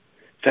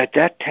 In fact,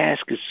 that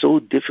task is so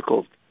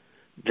difficult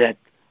that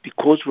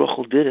because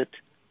Rachel did it,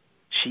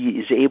 she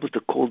is able to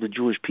call the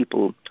Jewish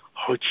people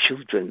her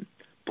children,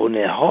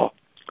 Boneha,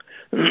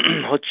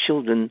 her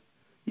children,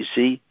 you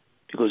see,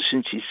 because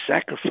since she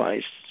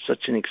sacrificed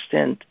such an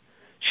extent,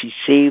 she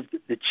saved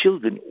the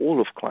children, all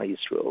of Klal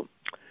Yisrael.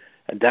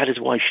 And that is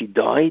why she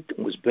died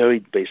and was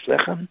buried in Beis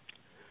Lechem,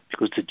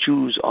 because the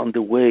Jews on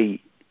the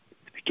way,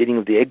 the beginning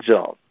of the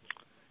exile,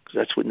 because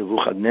that's what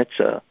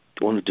Nebuchadnezzar,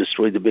 the one who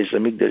destroyed the Beis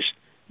HaMikdash,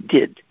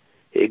 did.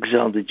 He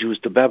exiled the Jews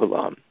to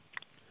Babylon.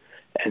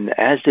 And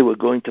as they were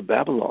going to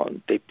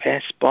Babylon, they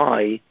passed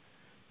by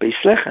Beis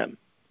Lechem,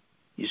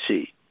 you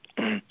see.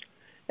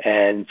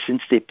 And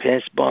since they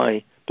passed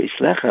by Beis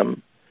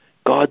Lechem,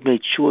 God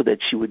made sure that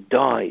she would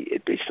die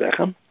at Beis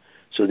Lechem,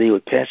 so they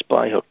would pass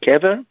by her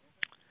kever,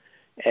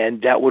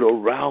 and that would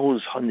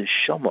arouse her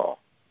neshama,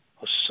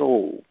 her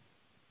soul,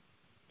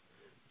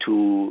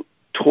 to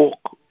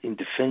talk in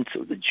defense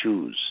of the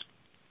Jews,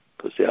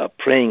 because they are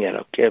praying at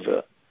her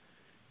kever.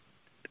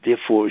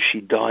 Therefore,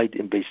 she died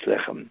in Beis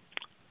Lechem.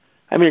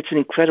 I mean, it's an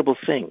incredible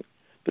thing,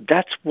 but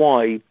that's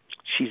why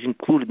she's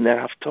included in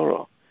that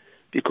Haftarah,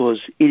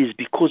 because it is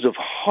because of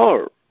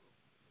her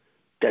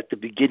that the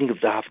beginning of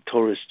the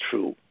Haftarah is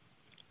true,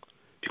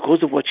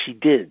 because of what she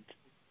did.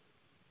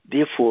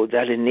 Therefore,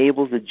 that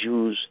enabled the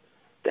Jews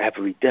to have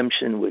a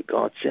redemption where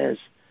God says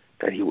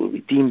that He will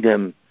redeem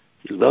them,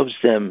 He loves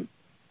them,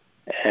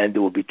 and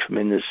there will be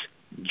tremendous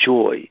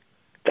joy.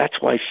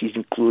 That's why she's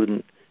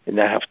included in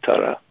the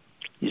Haftarah,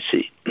 you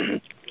see.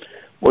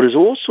 What is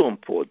also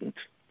important,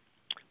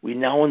 we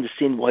now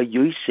understand why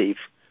Yosef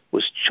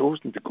was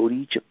chosen to go to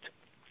Egypt,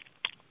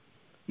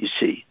 you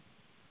see.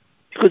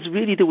 Because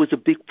really there was a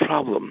big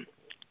problem.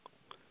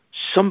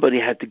 Somebody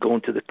had to go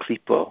into the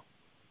Klippa,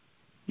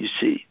 you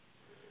see.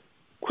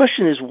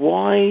 Question is,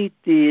 why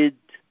does,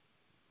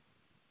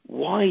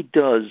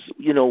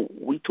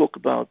 we talk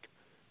about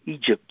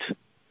Egypt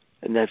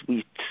and that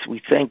we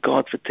thank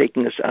God for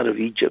taking us out of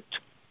Egypt.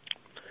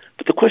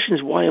 But the question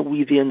is, why are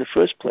we there in the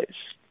first place?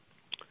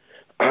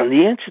 And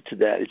the answer to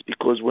that is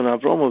because when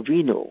Avraham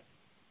Avinu,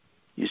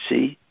 you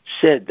see,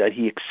 said that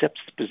he accepts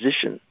the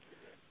position,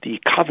 the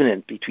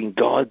covenant between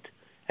God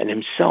and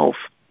himself,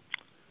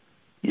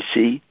 you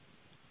see,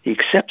 he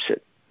accepts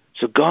it.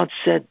 So God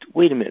said,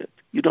 wait a minute,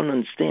 you don't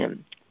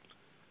understand.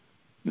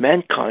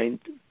 Mankind,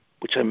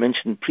 which I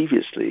mentioned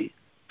previously,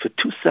 for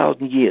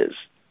 2,000 years,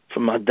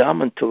 from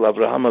Adam until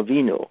Avraham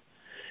Avinu,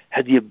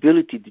 had the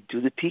ability to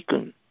do the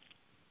tikkun.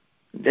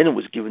 And then it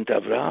was given to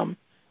Avraham,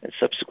 and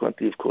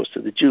subsequently, of course,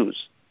 to the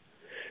Jews.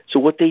 So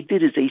what they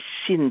did is they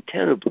sinned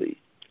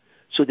terribly.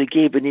 So they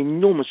gave an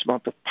enormous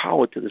amount of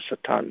power to the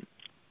Satan.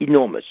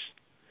 Enormous.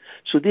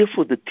 So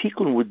therefore, the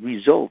tikkun would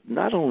result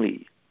not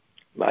only,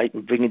 right,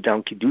 in bringing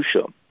down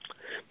Kedusha,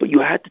 but you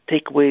had to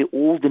take away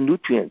all the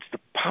nutrients, the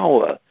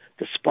power,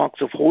 the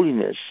sparks of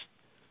holiness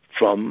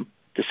from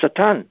the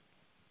Satan.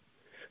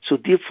 So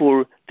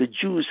therefore, the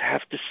Jews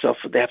have to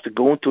suffer. They have to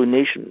go into a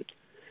nation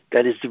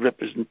that is the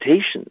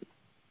representation,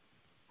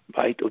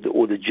 right,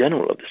 or the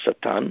general of the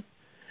Satan,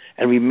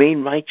 and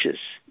remain righteous,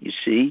 you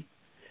see,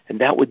 and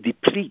that would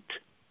deplete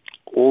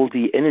all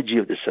the energy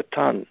of the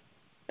Satan,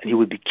 and he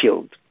would be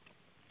killed.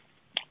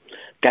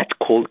 That's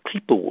called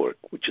Klippa work,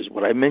 which is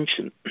what I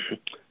mentioned,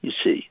 you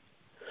see.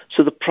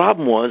 So the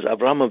problem was,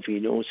 Avraham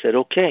Avinu said,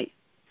 okay,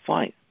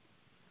 fine.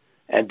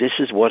 And this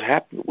is what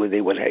happened, where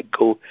they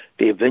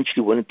they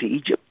eventually went into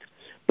Egypt.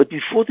 But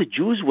before the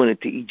Jews went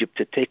into Egypt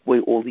to take away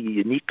all the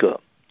Yanika,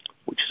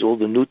 which is all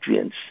the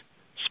nutrients,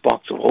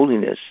 sparks of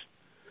holiness,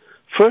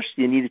 first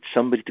you needed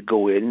somebody to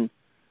go in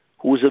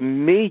who was a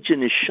major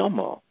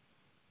neshama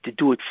to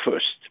do it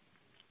first.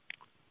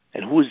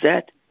 And who was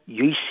that?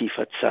 Yosef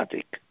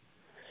HaTzadik.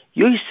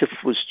 Yosef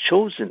was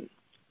chosen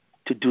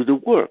to do the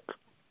work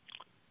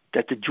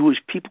that the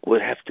Jewish people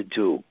would have to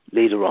do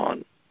later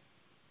on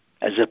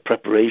as a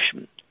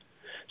preparation.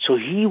 So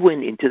he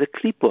went into the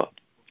Klippa,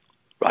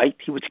 right?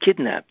 He was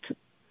kidnapped.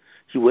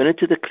 He went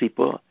into the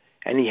Klippa,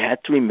 and he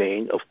had to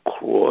remain, of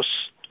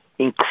course,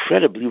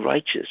 incredibly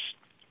righteous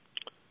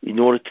in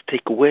order to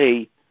take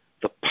away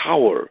the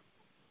power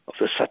of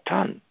the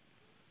Satan,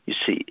 you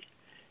see.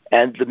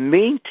 And the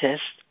main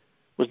test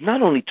was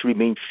not only to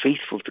remain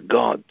faithful to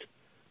God,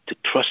 to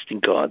trust in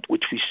God,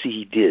 which we see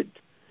he did,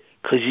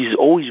 because he's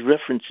always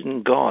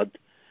referencing God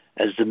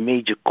as the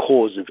major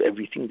cause of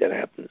everything that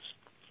happens.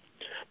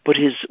 But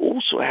he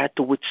also had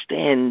to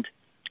withstand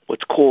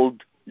what's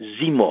called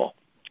zima,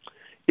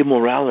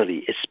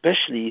 immorality,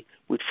 especially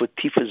with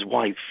Potiphar's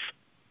wife,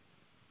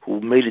 who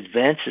made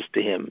advances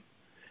to him,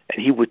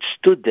 and he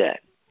withstood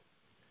that.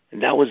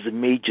 And that was the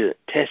major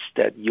test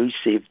that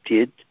Yosef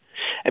did.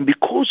 And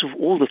because of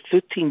all the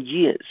 13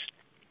 years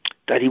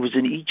that he was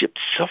in Egypt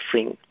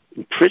suffering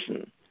in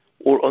prison,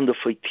 or under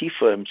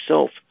Potiphar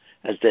himself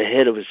as the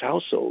head of his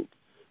household,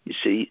 you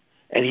see,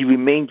 and he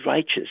remained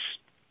righteous.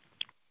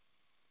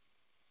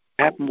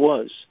 What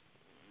happened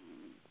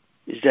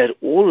is that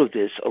all of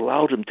this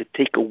allowed him to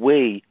take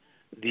away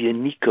the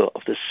Anika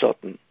of the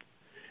Satan.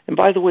 And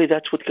by the way,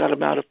 that's what got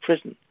him out of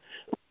prison.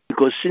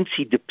 Because since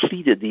he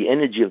depleted the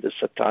energy of the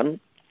Satan,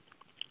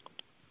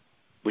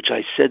 which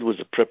I said was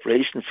a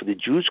preparation for the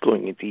Jews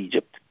going into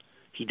Egypt,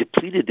 he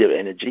depleted their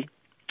energy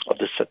of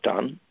the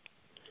Satan,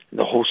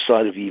 the whole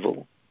side of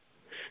evil.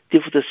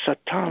 Therefore, the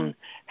Satan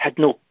had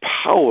no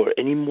power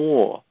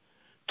anymore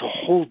to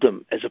hold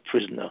them as a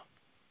prisoner.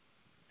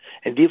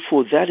 And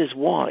therefore, that is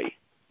why,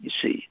 you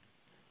see,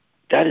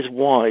 that is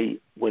why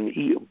when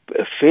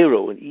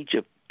Pharaoh in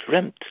Egypt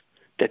dreamt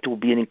that there would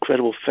be an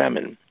incredible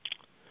famine,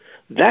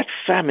 that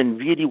famine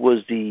really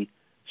was the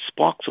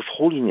sparks of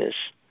holiness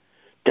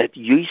that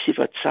Yosef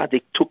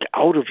HaTzadik took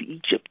out of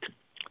Egypt.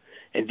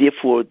 And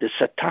therefore, the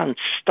Satan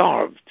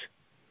starved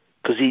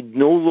because he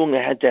no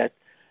longer had that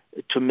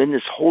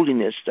tremendous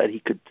holiness that he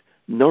could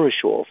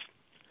nourish off.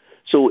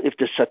 So if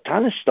the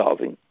Satan is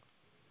starving,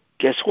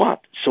 guess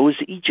what? So is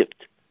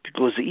Egypt,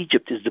 because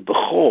Egypt is the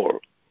Bechor,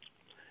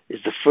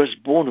 is the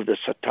firstborn of the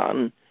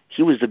Satan.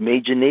 He was the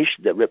major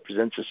nation that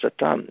represents the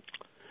Satan.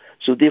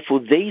 So therefore,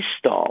 they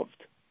starved.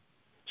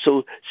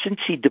 So since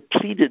he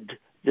depleted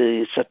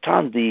the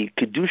Satan, the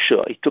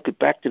Kedusha, he took it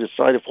back to the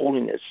side of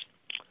holiness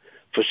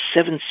for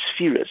 7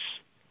 spheres.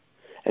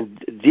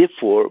 And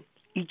therefore,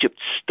 Egypt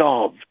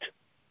starved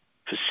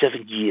for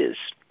 7 years.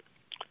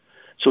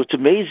 So it's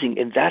amazing,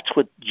 and that's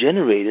what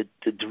generated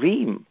the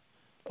dream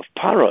of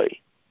Paroi,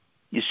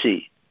 you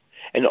see.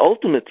 And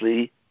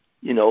ultimately,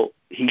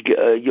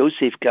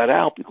 Yosef got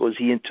out because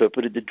he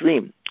interpreted the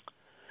dream.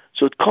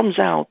 So it comes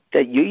out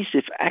that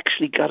Yosef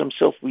actually got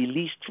himself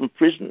released from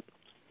prison,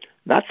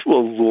 not through a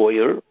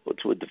lawyer or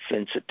through a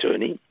defense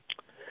attorney,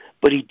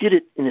 but he did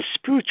it in a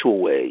spiritual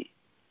way.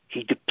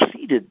 He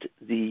depleted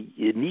the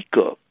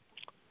Nika,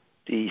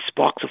 the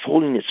sparks of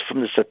holiness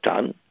from the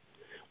Satan,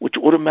 which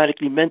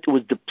automatically meant it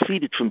was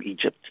depleted from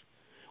Egypt,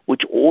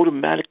 which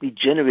automatically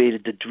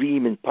generated the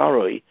dream in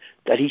Paroi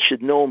that he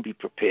should know and be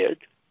prepared,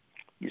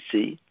 you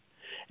see.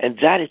 And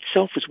that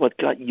itself is what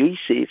got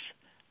Yosef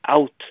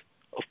out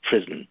of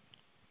prison.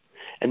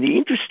 And the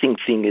interesting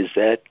thing is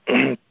that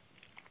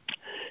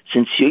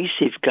since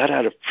Yosef got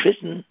out of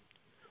prison,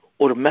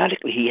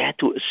 automatically he had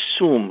to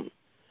assume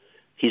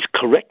his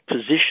correct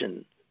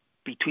position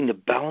between the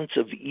balance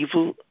of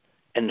evil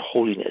and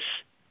holiness,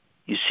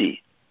 you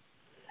see.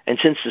 And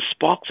since the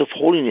sparks of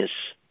holiness,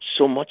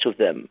 so much of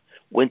them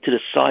went to the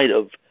side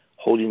of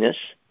holiness,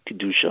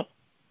 Kedusha,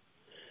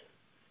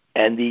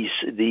 and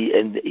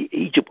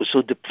Egypt was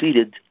so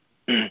depleted,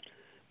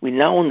 we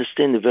now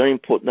understand the very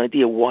important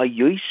idea why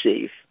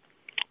Yosef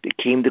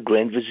became the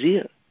Grand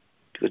Vizier.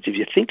 Because if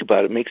you think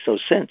about it, it makes no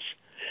sense.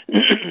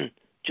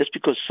 Just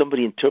because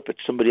somebody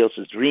interprets somebody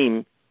else's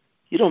dream,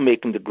 you don't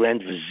make him the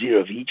Grand Vizier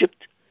of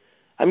Egypt.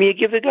 I mean, you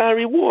give the guy a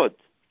reward,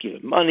 give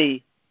him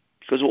money,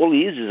 because all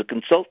he is a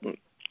consultant.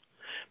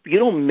 But you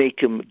don't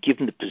give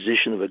him the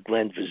position of a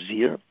Grand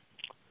Vizier.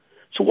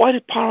 So why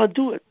did Paro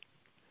do it?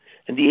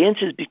 And the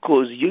answer is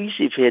because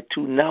Yosef had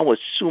to now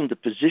assume the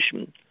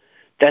position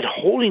that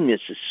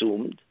holiness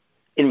assumed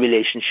in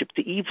relationship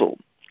to evil.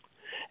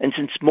 And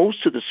since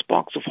most of the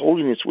sparks of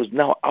holiness was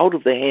now out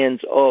of the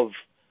hands of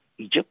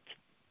Egypt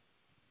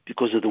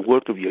because of the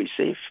work of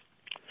Yosef,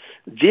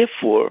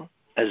 therefore,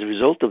 as a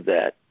result of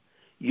that,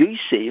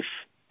 Yosef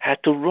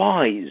had to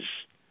rise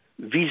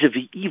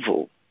vis-a-vis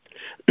evil.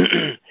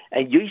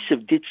 And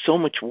Yosef did so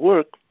much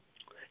work,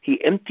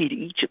 he emptied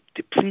Egypt,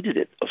 depleted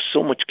it of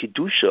so much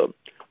Kedusha,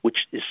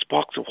 which is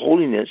sparks of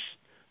holiness,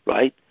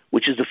 right,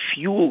 which is the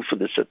fuel for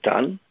the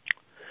Satan.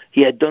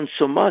 He had done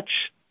so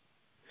much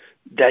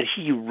that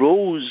he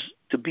rose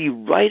to be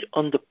right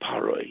under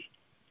Paroi.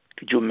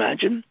 Could you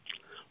imagine?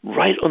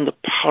 Right under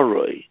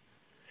Paroi.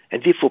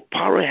 And therefore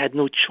Paroi had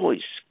no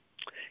choice.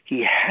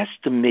 He has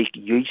to make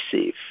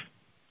Yosef.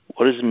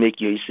 What does it make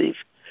Yosef?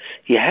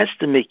 He has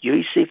to make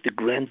Yosef the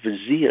Grand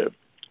Vizier,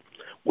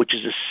 which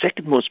is the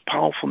second most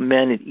powerful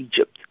man in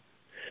Egypt.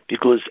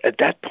 Because at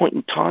that point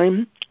in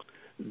time,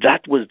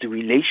 that was the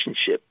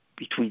relationship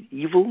between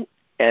evil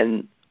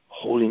and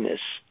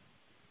holiness.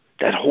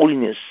 That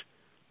holiness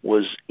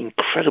was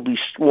incredibly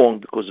strong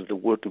because of the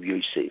work of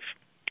Yosef,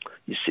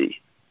 you see.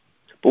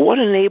 But what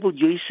enabled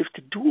Yosef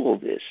to do all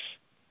this?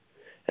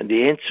 And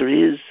the answer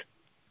is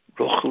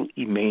Rochel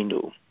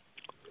Imenu.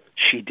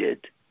 She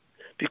did.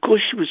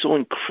 Because she was so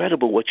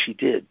incredible what she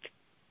did,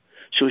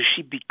 so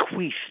she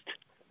bequeathed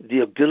the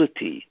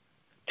ability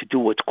to do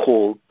what's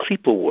called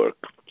klipa work.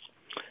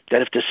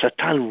 That if the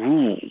Satan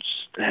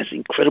rules and has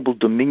incredible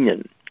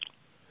dominion,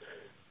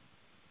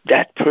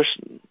 that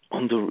person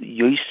under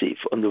Yosef,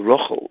 under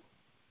Rochel,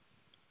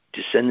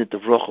 descendant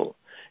of Rochel,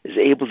 is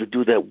able to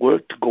do that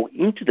work, to go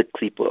into the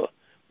klipa,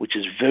 which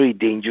is very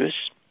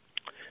dangerous,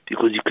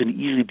 because you can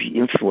easily be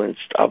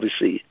influenced,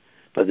 obviously,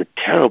 by the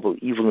terrible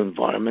evil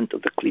environment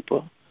of the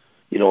klipa,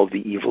 of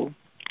the evil.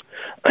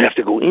 You have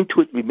to go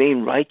into it,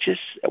 remain righteous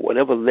at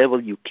whatever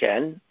level you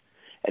can,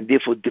 and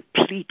therefore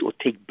deplete or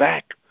take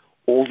back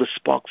all the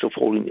sparks of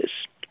holiness.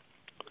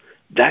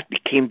 That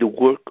became the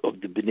work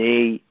of the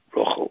Bnei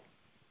Rochel,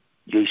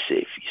 Yosef,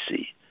 you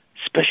see,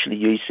 especially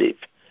Yosef.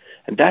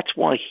 And that's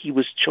why he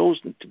was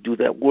chosen to do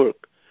that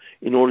work,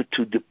 in order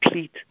to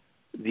deplete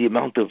the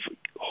amount of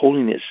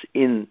holiness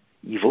in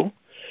evil.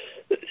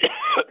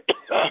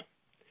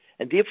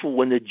 And therefore,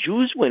 when the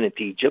Jews went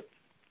into Egypt,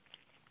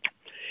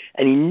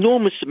 an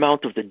enormous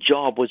amount of the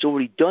job was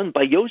already done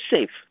by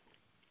Yosef,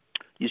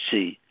 you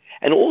see,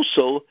 and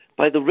also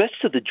by the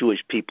rest of the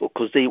Jewish people,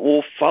 because they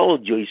all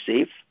followed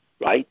Yosef,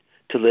 right,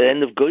 to the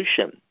land of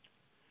Goshen,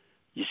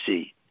 you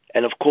see.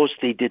 And of course,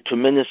 they did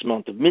tremendous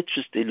amount of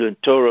mitzvahs. They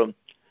learned Torah.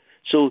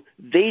 So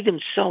they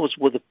themselves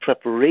were the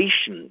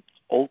preparation,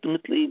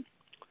 ultimately,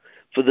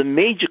 for the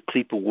major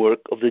klipa work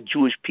of the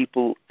Jewish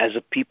people as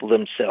a people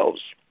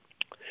themselves.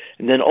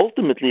 And then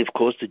ultimately, of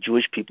course, the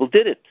Jewish people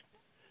did it.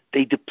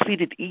 They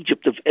depleted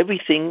Egypt of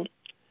everything,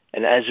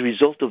 and as a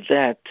result of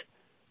that,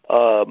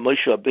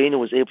 Moshe Rabbeinu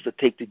was able to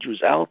take the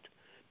Jews out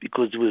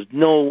because there was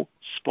no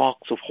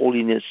sparks of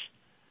holiness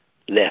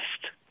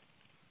left.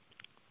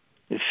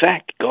 In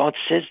fact, God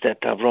says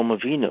that to Avraham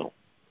Avinu,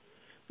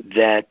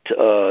 that,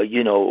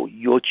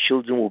 your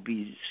children will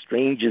be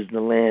strangers in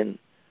the land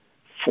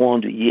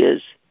 400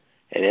 years,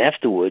 and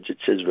afterwards it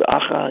says,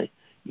 V'acha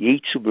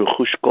yetzu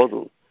b'rechush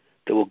gadol,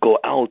 they will go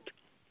out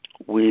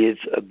with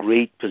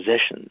great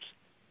possessions.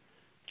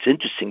 It's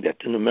interesting that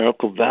the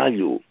numerical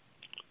value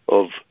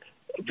of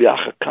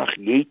V'acha kach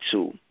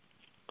yetzu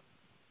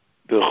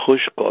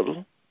b'rechush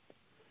gadol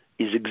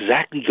is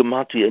exactly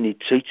gematria in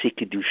Tzeitzei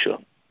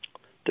Kedusha,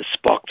 the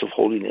sparks of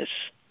holiness,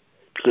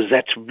 because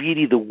that's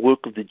really the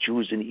work of the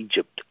Jews in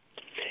Egypt.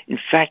 In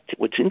fact,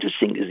 what's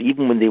interesting is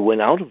even when they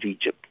went out of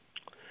Egypt,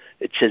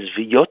 it says,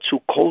 V'yotzu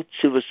kol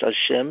tzivos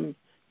Hashem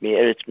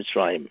me'eretz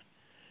Mitzrayim,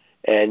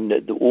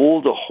 and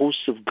all the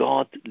hosts of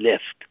God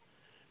left.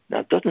 Now,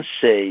 it doesn't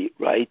say,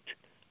 right,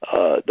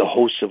 the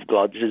hosts of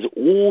God. It says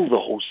all the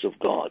hosts of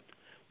God,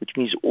 which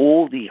means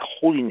all the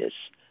holiness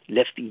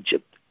left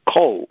Egypt.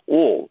 Kol,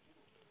 all.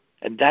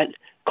 And that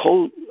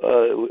kol,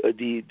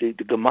 the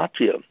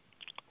gematria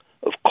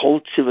of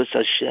kol tzivos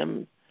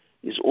Hashem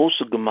is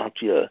also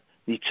gematria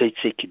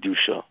Tzeitzei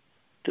Kedusha,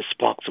 the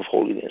sparks of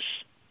holiness.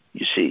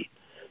 You see,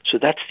 so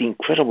that's the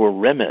incredible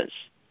remez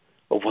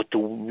of what the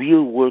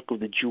real work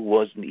of the Jew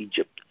was in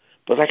Egypt.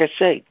 But like I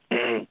say,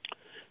 the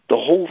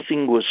whole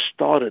thing was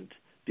started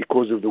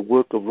because of the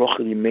work of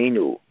Rachel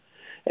Imenu,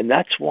 and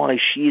that's why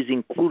she is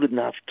included in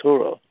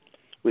Haftorah,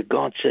 where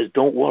God says,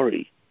 "Don't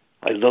worry,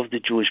 I love the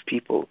Jewish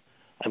people.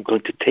 I'm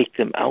going to take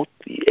them out.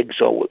 The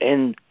exile will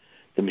end.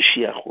 The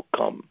Mashiach will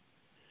come."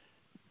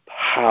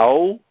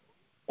 How?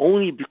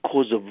 Only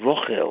because of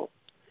Rachel,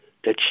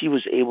 that she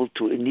was able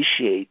to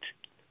initiate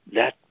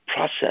that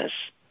process,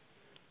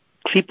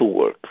 klipa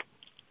work,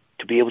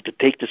 to be able to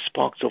take the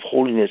sparks of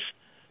holiness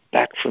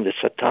back from the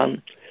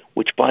Satan,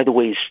 which, by the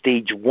way, is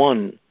stage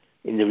 1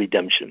 in the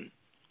redemption.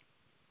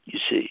 You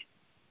see.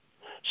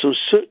 So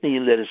certainly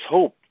let us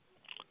hope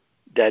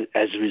that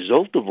as a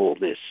result of all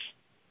this,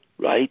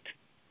 right,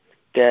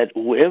 that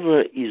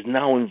whoever is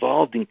now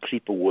involved in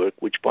klipa work,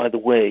 which, by the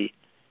way,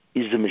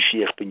 is the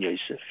Mashiach ben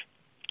Yosef,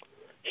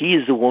 he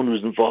is the one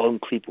who's involved in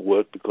klipa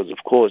work because,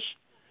 of course,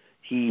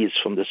 he is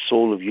from the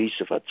soul of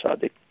Yosef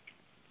HaTzadik,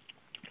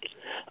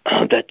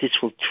 that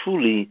this will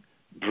truly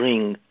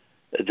bring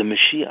the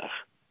Mashiach.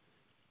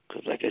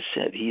 Because, like I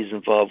said, he is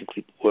involved in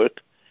klipa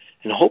work,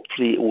 and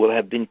hopefully it will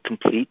have been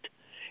complete.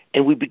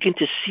 And we begin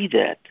to see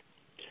that.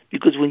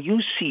 Because when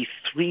you see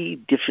 3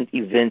 different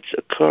events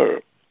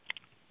occur,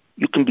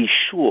 you can be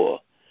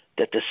sure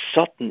that the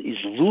Satan is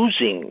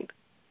losing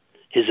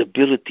his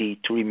ability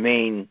to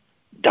remain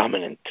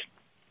dominant.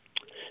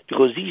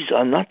 Because these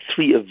are not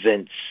 3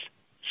 events,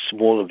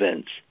 small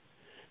events.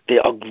 They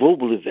are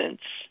global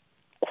events.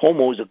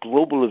 Cuomo is a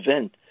global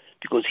event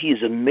because he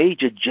is a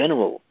major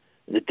general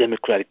in the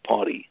Democratic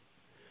Party.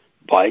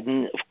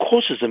 Biden, of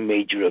course, is a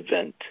major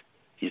event.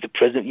 He's the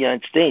President of the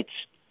United States,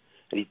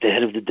 and he's the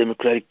head of the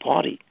Democratic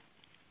Party,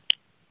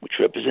 which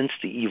represents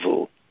the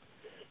evil.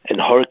 And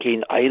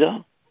Hurricane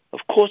Ida, of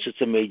course,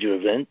 it's a major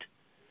event.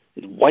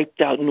 It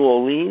wiped out New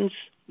Orleans,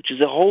 which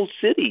is a whole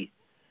city,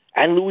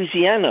 and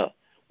Louisiana,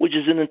 which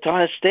is an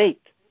entire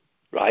state,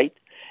 right?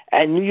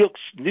 And New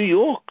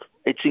York,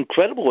 it's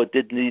incredible what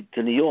it did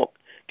to New York,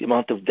 the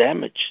amount of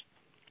damage,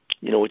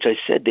 which I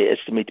said they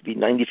estimate to be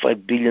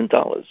 $95 billion,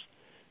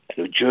 and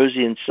New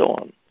Jersey and so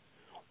on.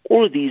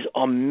 All of these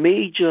are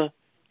major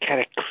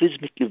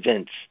cataclysmic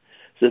events.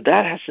 So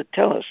that has to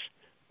tell us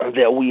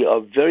that we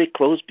are very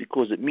close,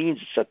 because it means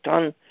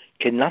Satan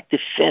cannot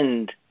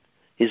defend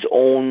his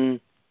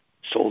own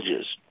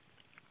soldiers,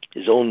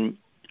 his own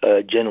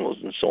generals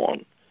and so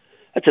on.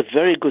 That's a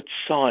very good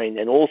sign,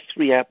 and all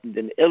 3 happened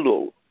in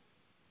Elul.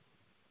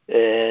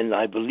 And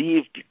I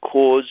believe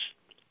because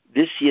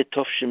this year,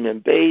 Tovshim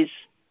and Beis,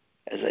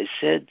 as I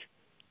said,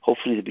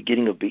 hopefully the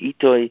beginning of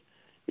Be'itoi,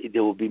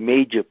 there will be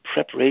major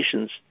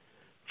preparations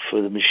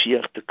for the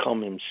Mashiach to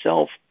come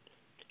himself,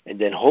 and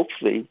then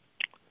hopefully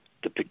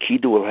the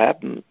Pekida will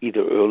happen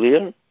either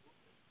earlier,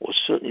 or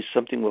certainly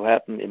something will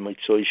happen in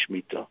Motzei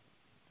Shemitah.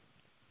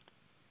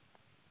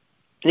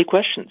 Any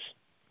questions?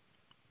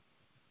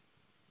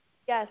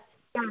 Yes.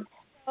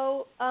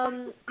 So,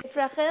 if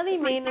Rachel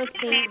Imenu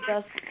saved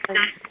us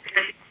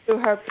through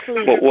her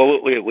plea, Wait,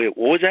 what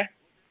was that?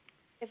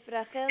 If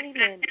Rachel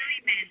Imenu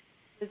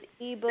was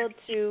able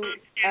to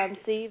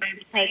save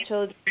her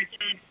children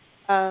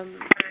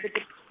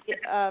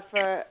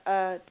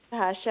for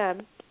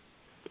Hashem,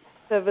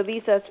 to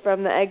release us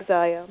from the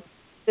exile,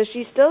 does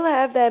she still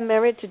have that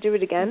merit to do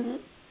it again?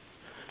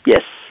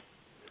 Yes.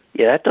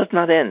 Yeah, that does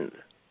not end.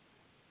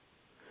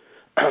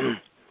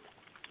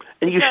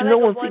 And you should know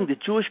one thing: the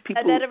Jewish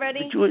people,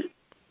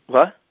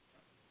 what?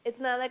 It's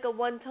not like a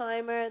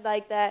one-timer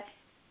like that.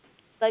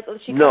 Like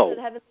she comes to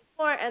the heavenly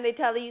court and they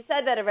tell her, "You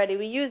said that already.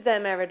 We used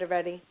that merit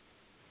already."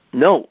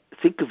 No,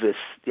 think of this: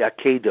 the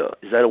Akedah.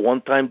 Is that a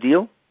one-time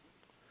deal?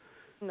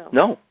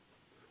 No.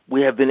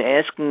 We have been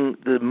asking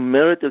the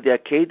merit of the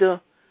Akedah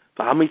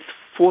for how many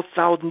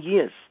 4,000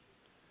 years?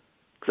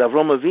 Because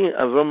Avram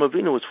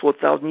Avinu was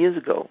 4,000 years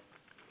ago,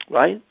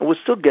 right? And we're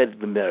still getting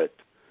the merit.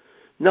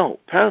 No,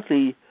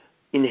 apparently,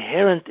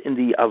 inherent in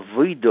the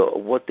avodah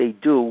of what they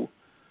do,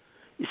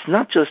 it's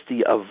not just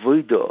the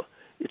avodah;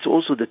 it's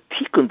also the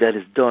tikkun that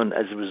is done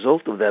as a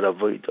result of that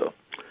avodah.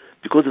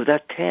 Because of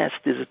that task,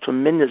 there's a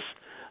tremendous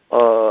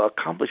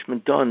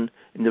accomplishment done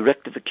in the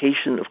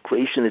rectification of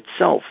creation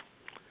itself.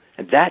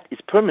 And that is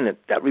permanent.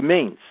 That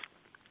remains.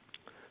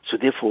 So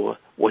therefore,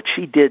 what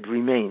she did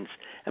remains.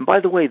 And by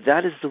the way,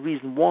 that is the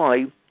reason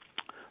why,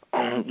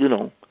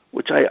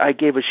 which I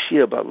gave a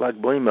shir about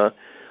Lag Boima,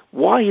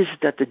 why is it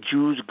that the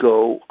Jews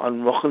go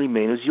on Rachel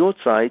Imenu's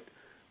Yortzeit,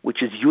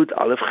 which is Yud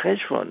Aleph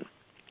Cheshvan?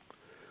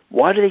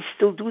 Why do they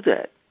still do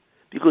that?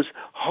 Because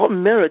her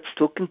merit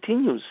still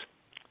continues.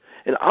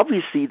 And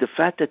obviously, the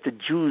fact that the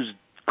Jews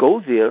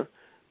go there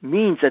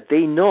means that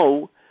they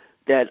know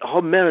that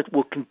her merit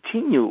will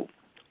continue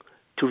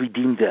to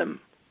redeem them.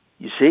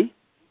 You see?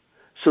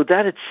 So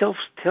that itself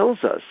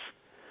tells us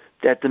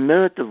that the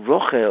merit of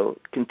Rachel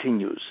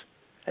continues.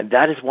 And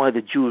that is why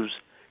the Jews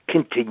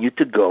continue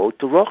to go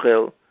to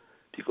Rachel,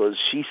 because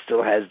she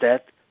still has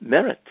that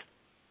merit.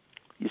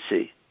 You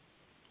see?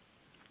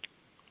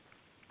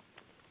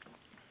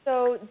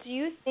 So do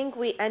you think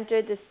we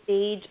entered the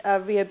stage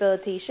of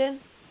rehabilitation?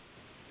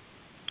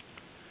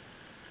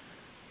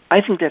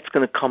 I think that's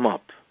going to come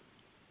up.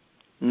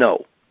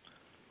 No.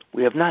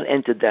 We have not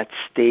entered that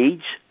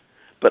stage,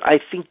 but I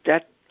think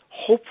that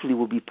hopefully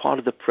will be part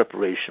of the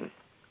preparation.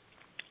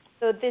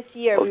 So this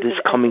year of this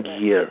coming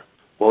year.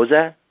 What was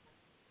that?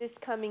 This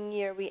coming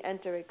year we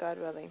enter it, God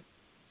willing.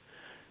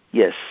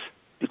 Yes,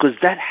 because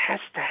that has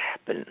to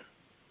happen.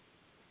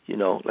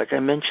 Like I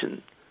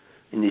mentioned,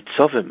 in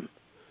Nitzavim, it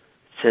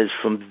says,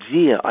 from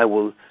there I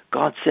will,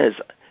 God says,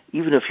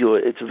 even if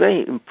it's a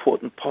very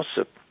important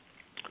pasuk,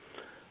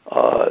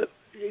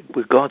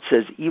 where God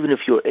says, even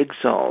if your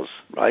exiles,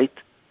 right,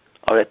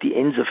 are at the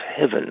ends of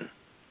heaven.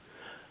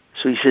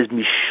 So he says,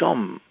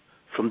 Misham,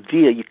 from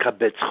there,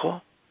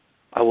 Yikabetzcha,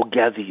 I will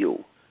gather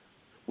you.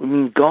 We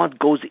mean God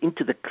goes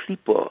into the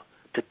klipa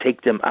to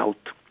take them out.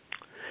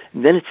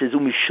 And then it says,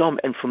 Umisham,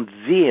 and from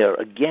there,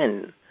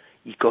 again,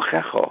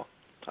 Yikochecha,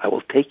 I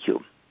will take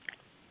you.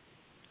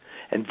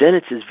 And then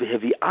it says,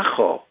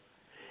 V'hevi'acha,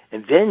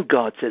 and then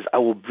God says, I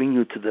will bring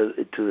you to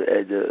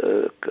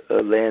the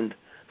land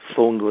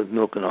flowing with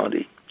milk and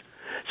honey.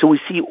 So we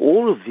see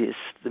all of this,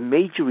 the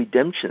major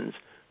redemptions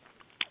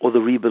or the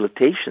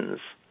rehabilitations,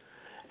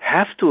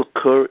 have to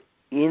occur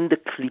in the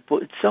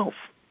klipa itself,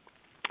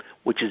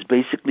 which is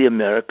basically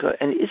America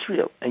and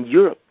Israel and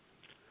Europe.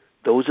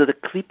 Those are the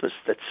klipas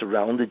that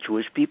surround the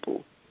Jewish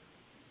people.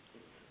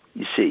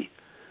 You see.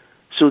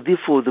 So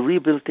therefore, the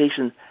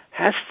rehabilitation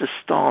has to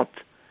start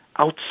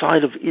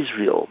outside of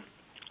Israel.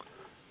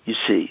 You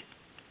see.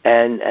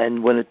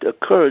 And when it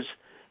occurs,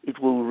 it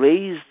will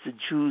raise the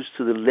Jews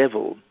to the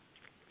level,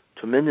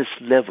 tremendous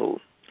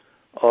level,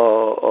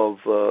 of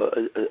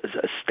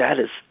a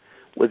status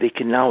where they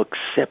can now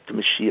accept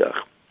Mashiach.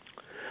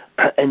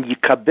 And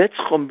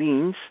Yikabetzcha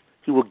means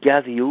he will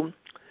gather you.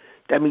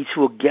 That means he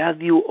will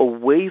gather you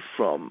away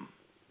from,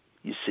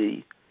 you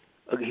see,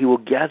 he will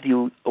gather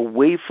you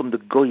away from the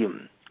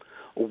Goyim,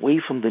 away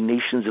from the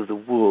nations of the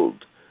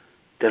world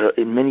that are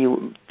in many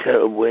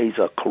ways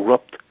are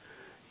corrupt,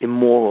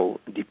 immoral,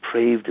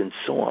 depraved, and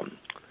so on.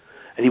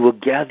 And he will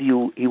gather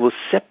you, he will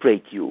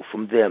separate you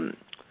from them.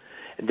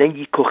 And then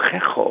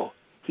Yikochecho,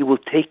 he will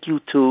take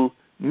you to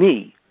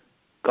me.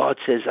 God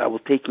says, I will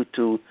take you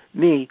to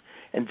me.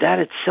 And that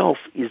itself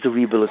is the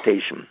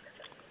rehabilitation.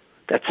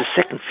 That's the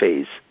second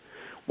phase,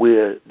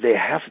 where they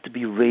have to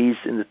be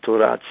raised in the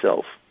Torah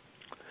itself.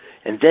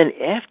 And then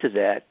after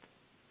that,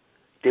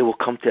 they will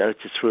come to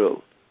Eretz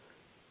Yisrael.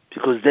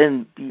 Because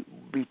then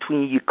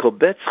between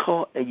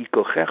Yikobetzcha and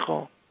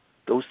Yikochecha,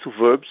 those two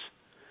verbs,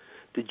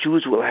 the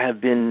Jews will have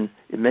been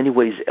in many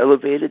ways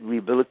elevated,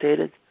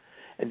 rehabilitated,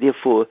 and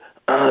therefore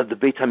the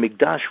Beit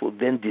HaMikdash will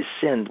then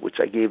descend, which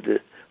I gave the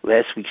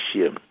last week's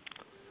shir,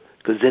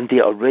 because then they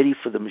are ready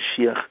for the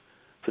Mashiach,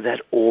 for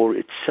that or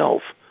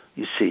itself,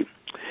 you see.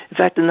 In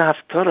fact, the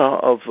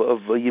Haftarah of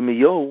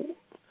Yirmiyahu,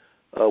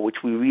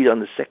 which we read on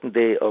the second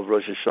day of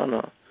Rosh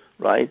Hashanah,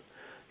 right,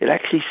 it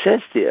actually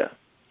says there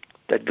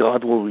that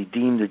God will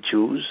redeem the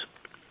Jews,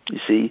 you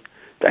see,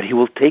 that he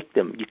will take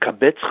them,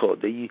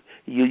 Yikabetzcha, he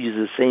uses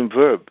the same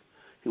verb,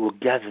 he will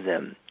gather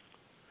them.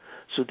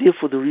 So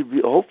therefore,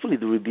 hopefully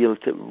the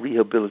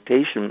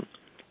rehabilitation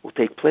will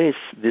take place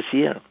this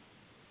year.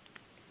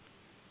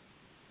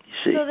 You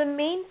see. So the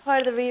main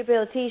part of the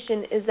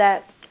rehabilitation is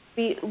that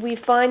we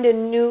find a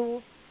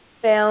new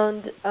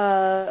found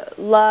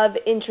love,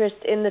 interest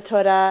in the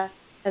Torah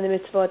and the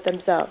mitzvot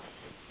themselves.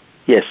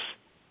 Yes.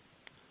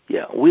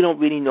 Yeah, we don't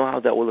really know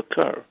how that will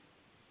occur.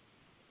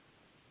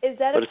 Is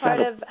that a part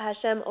of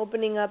Hashem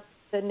opening up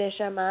the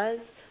neshamas,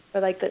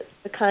 or like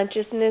the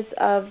consciousness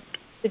of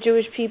the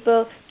Jewish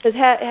people? Because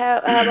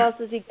how else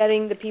is he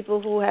getting the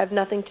people who have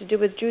nothing to do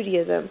with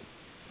Judaism?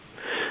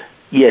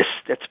 Yes,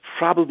 that's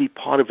probably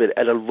part of it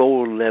at a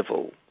lower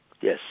level,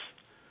 yes.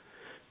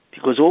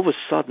 Because all of a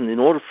sudden, in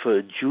order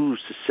for Jews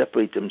to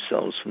separate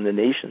themselves from the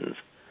nations,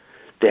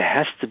 there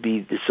has to be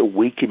this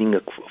awakening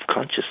of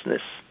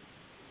consciousness.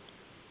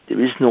 There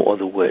is no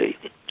other way.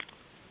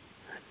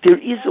 There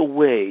is a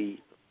way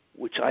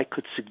which I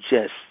could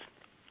suggest,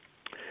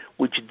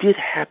 which did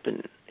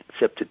happen,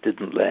 except it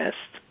didn't last.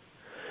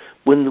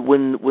 When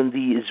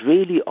the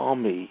Israeli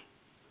army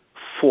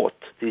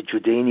fought the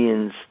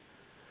Jordanians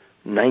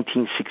in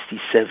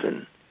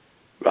 1967,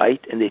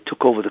 right, and they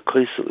took over the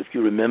Kotel, if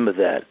you remember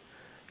that,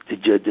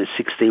 the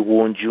Six-Day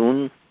War in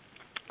June,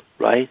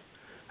 right?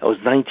 That was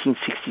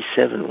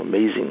 1967.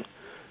 Amazing.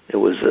 It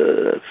was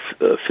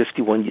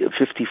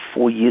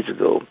 54 years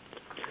ago.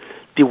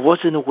 There was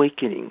an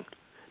awakening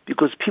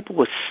because people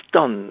were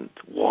stunned.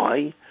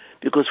 Why?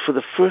 Because for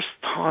the first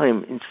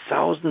time in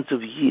thousands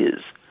of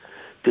years,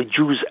 the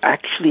Jews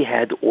actually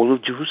had all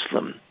of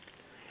Jerusalem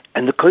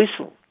and the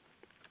Kotel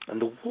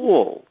and the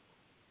wall.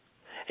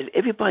 And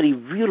everybody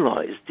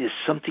realized there's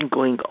something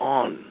going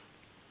on.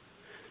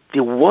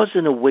 There was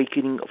an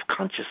awakening of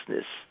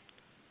consciousness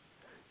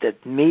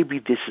that maybe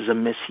this is a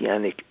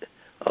messianic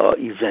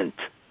event.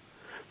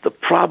 The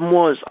problem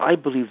was, I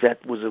believe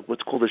that was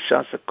what's called a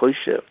Shasa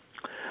Kosher.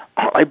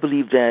 I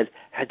believe that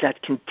had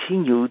that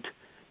continued,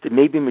 that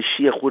maybe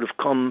Mashiach would have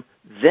come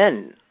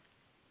then.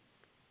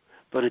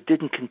 But it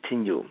didn't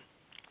continue.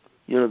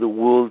 You know, the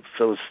world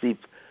fell asleep.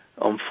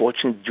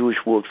 Unfortunately, the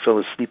Jewish world fell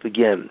asleep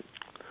again,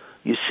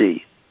 you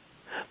see.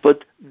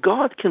 But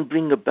God can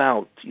bring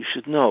about, you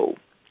should know,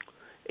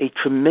 a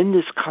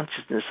tremendous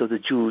consciousness of the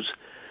Jews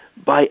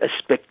by a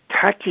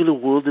spectacular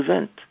world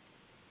event.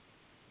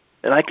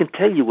 And I can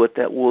tell you what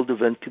that world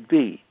event could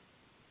be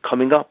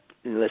coming up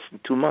in less than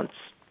 2 months.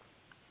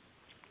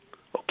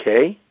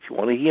 Okay? If you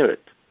want to hear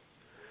it.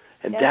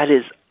 And that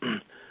is,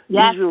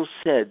 Israel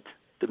said,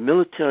 the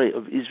military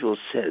of Israel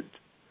said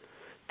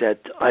that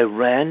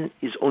Iran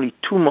is only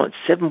 2 months,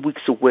 7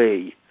 weeks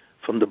away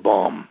from the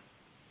bomb.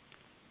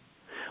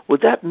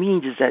 What that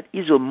means is that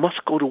Israel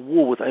must go to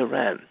war with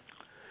Iran,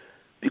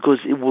 because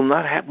it will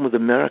not happen with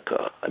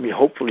America. I mean,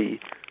 hopefully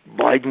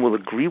Biden will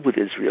agree with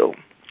Israel,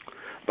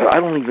 but I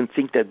don't even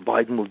think that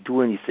Biden will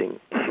do anything.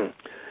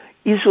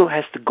 Israel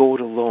has to go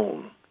it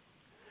alone.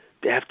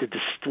 They have to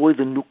destroy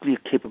the nuclear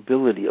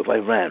capability of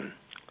Iran.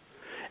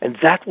 And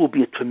that will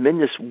be a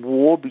tremendous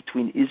war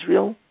between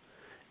Israel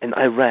and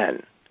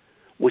Iran,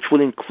 which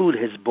will include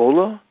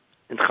Hezbollah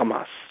and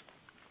Hamas.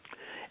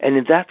 And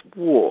in that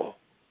war,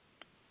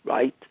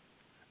 right,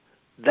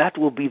 that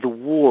will be the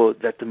war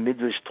that the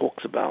Midrash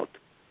talks about,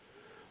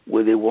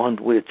 where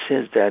it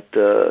says that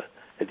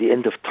at the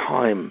end of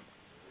time,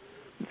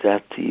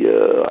 that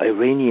the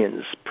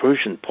Iranians,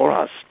 Persian,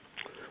 Poras,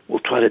 will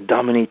try to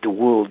dominate the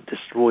world,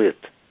 destroy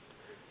it.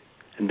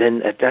 And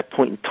then at that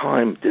point in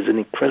time, there's an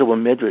incredible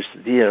Midrash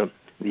there,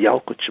 the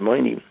Yalkut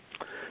Shimoni,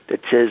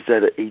 that says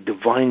that a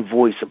divine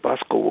voice, a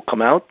Basco, will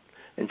come out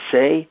and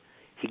say,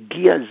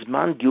 Higia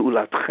Zman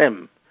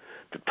Geulatchem,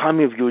 the time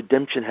of your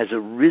redemption has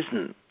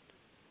arisen,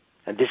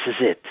 and this is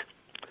it.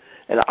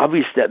 And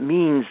obviously that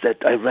means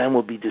that Iran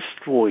will be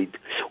destroyed,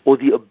 or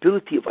the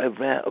ability of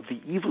Iran, of the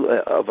evil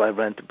of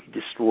Iran to be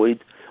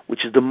destroyed,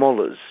 which is the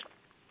mullahs.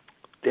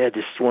 They are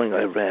destroying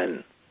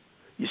Iran,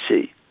 you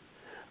see.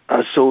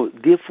 So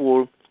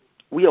therefore,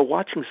 we are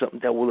watching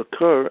something that will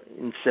occur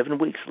in 7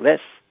 weeks, less,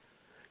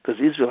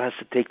 because Israel has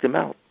to take them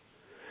out.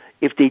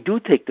 If they do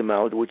take them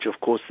out, which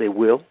of course they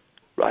will,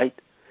 right,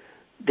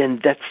 then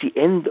that's the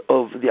end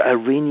of the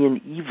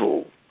Iranian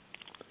evil.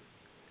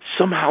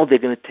 Somehow they're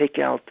going to take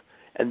out,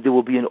 and there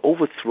will be an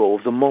overthrow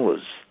of the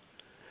mullahs.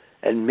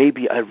 And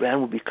maybe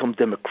Iran will become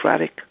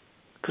democratic,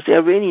 because the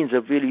Iranians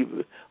are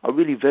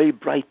really very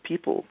bright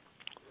people.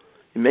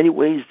 In many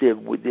ways, they're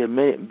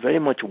very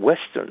much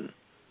Western,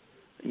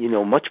 you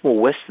know, much more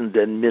Western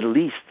than Middle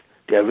East,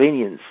 the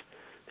Iranians.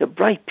 They're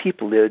bright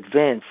people, they're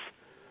advanced,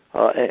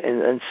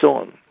 and so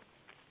on.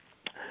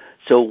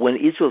 So when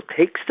Israel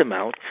takes them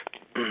out,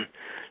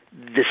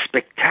 the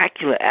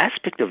spectacular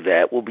aspect of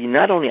that will be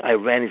not only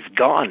Iran is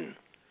gone,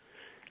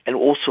 and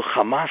also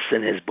Hamas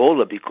and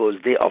Hezbollah, because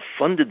they are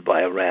funded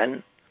by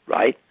Iran,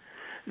 right?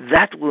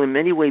 That will in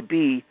many ways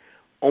be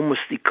almost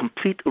the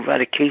complete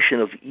eradication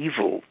of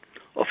evil,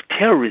 of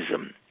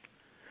terrorism,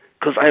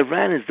 because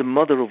Iran is the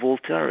mother of all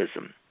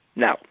terrorism.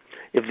 Now,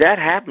 if that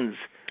happens,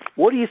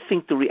 what do you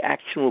think the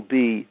reaction will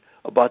be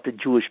about the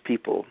Jewish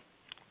people?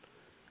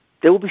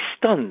 They will be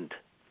stunned,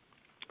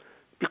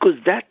 because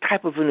that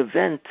type of an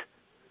event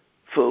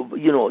for,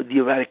 you know, the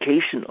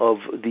eradication of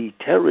the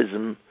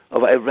terrorism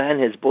of Iran,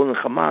 Hezbollah, and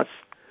Hamas,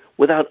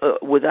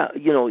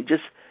 without you know,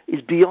 just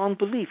is beyond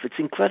belief. It's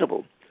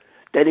incredible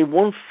that in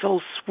one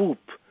fell swoop,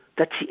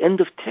 that's the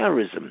end of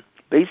terrorism,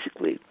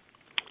 basically.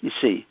 You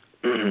see,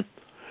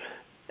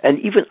 and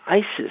even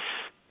ISIS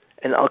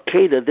and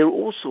Al-Qaeda, they're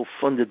also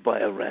funded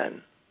by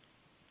Iran.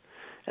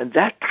 And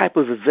that type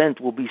of event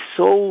will be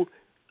so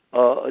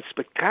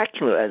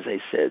spectacular, as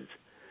I said,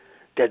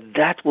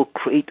 that will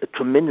create a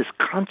tremendous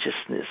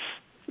consciousness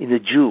in the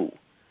Jew.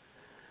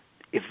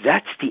 If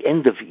that's the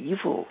end of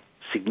evil,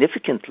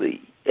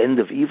 significantly end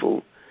of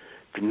evil,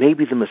 then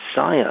maybe the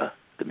Messiah,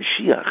 the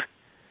Mashiach,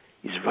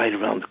 is right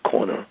around the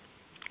corner.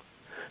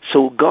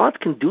 So God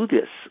can do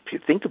this, if you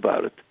think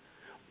about it,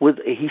 with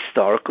a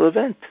historical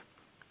event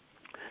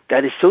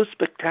that is so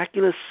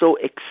spectacular, so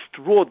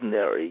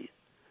extraordinary,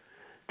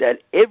 that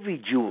every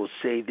Jew will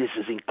say this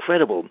is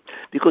incredible,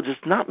 because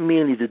it's not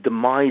merely the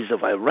demise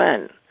of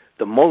Iran,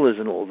 the mullahs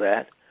and all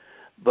that,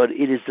 but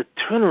it is the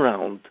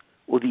turnaround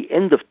or the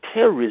end of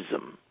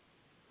terrorism,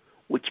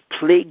 which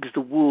plagues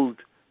the world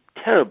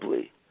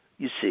terribly,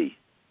 you see.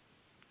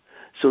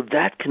 So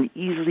that can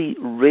easily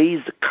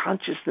raise the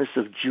consciousness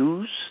of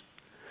Jews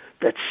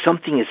that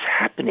something is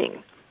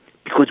happening,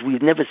 because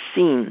we've never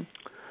seen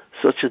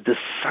such a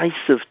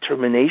decisive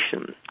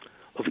termination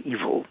of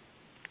evil.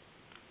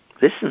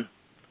 Listen,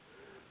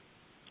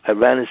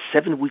 Iran is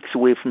 7 weeks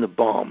away from the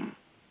bomb.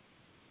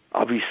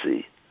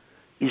 Obviously,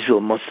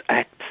 Israel must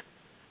act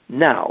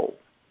now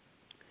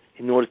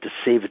in order to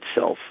save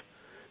itself,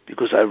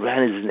 because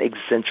Iran is an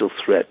existential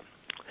threat.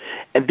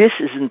 And this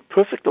is in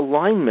perfect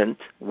alignment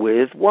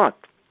with what?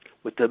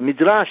 With the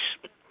Midrash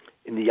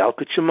in the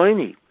Yalkut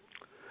Shimoni,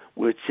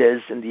 where it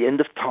says, in the end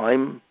of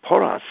time,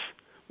 Porus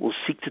will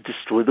seek to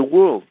destroy the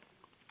world.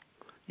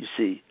 You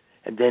see,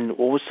 and then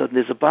all of a sudden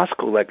there's a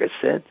Baskel, like I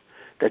said,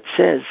 that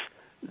says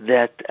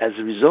that as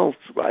a result,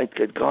 right,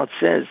 that God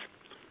says,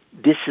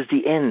 this is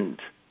the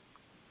end.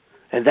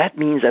 And that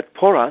means that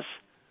Porus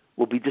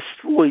will be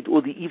destroyed,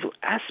 or the evil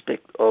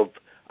aspect of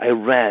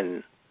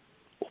Iran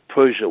or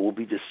Persia will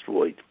be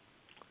destroyed.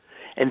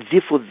 And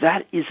therefore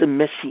that is a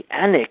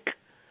messianic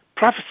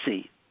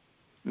prophecy,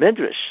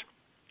 Medrash.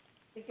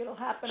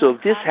 So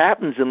if this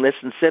happens in less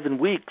than 7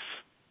 weeks,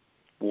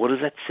 what does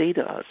that say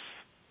to us?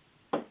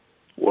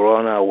 We're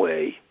on our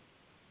way.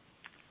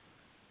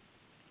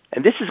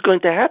 And this is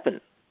going to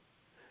happen.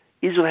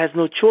 Israel has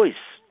no choice.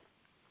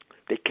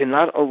 They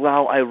cannot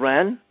allow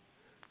Iran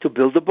to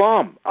build a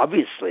bomb,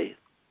 obviously,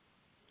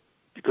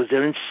 because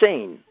they're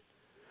insane.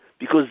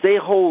 Because they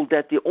hold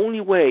that the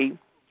only way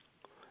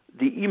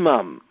the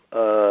Imam,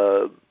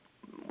 the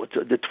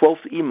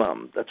 12th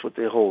Imam, that's what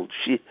they hold,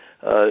 Shiites,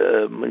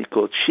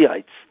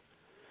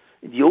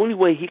 the only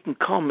way he can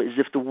come is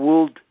if the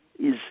world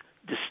is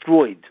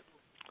destroyed.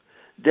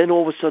 Then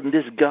all of a sudden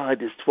this guy,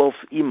 this 12th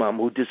Imam,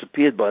 who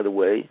disappeared, by the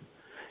way,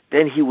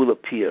 then he will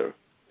appear.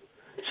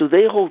 So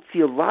they hold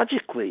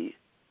theologically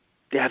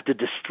they have to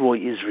destroy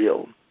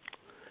Israel.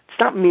 It's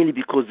not merely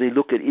because they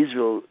look at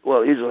Israel,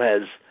 well, Israel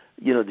has,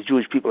 the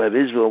Jewish people have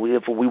Israel,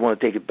 therefore we want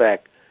to take it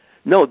back.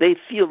 No, they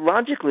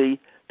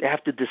theologically, they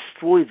have to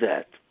destroy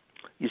that,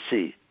 you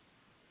see.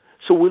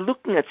 So we're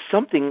looking at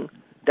something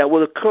that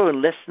will occur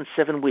in less than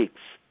 7 weeks.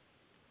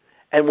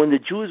 And when the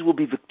Jews will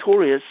be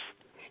victorious,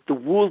 the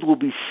world will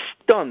be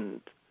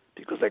stunned,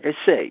 because like I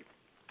say,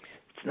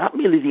 it's not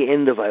merely the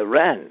end of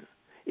Iran,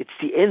 it's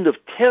the end of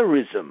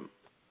terrorism,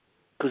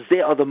 because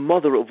they are the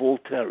mother of all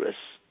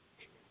terrorists.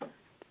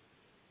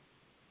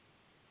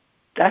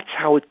 That's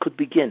how it could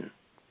begin,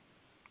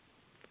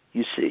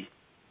 you see.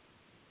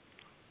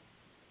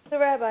 So,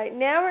 Rabbi,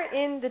 now we're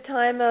in the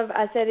time of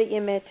Aseret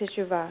Yemei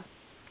Teshuvah.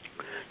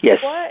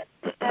 Yes. What,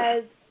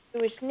 as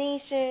Jewish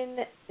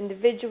nation,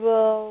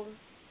 individuals,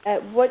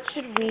 what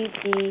should we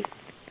be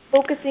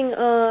focusing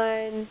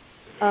on?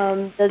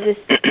 Does this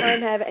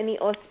time have any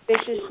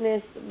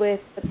auspiciousness with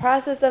the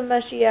process of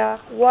Mashiach?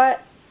 What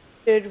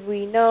should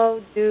we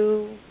know,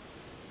 do,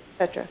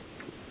 etc.?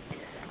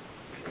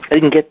 I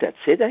didn't get that.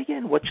 Say that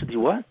again. What should you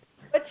what?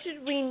 What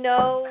should we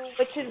know?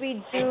 What should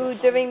we do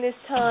during this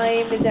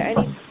time? Is there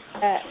any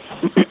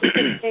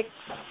specific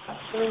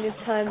during this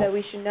time that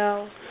we should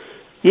know?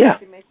 Yeah.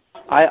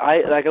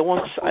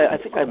 I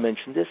think I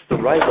mentioned this. The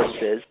Raiva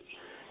says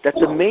that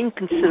the main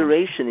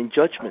consideration in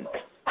judgment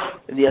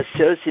in the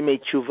Aseret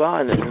Yemei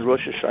Teshuvah and in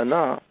Rosh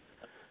Hashanah,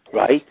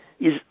 right,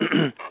 is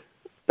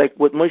like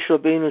what Moshe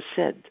Rabbeinu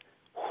said: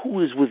 who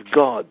is with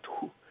God?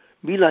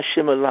 Mila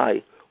Shem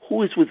Alai.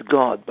 Who is with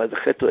God by the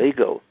Chet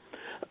Ego?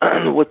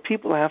 What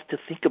people have to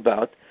think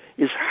about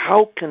is,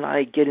 how can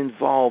I get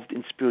involved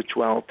in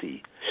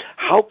spirituality?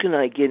 How can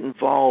I get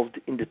involved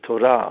in the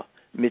Torah,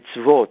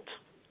 mitzvot,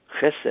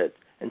 chesed,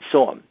 and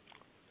so on?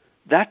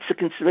 That's a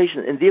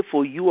consideration, and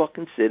therefore you are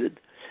considered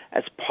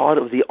as part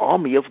of the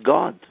army of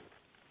God.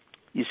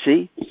 You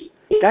see?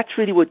 That's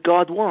really what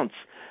God wants.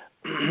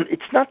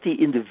 It's not the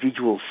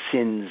individual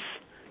sins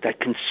that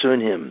concern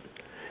him.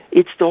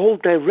 It's the whole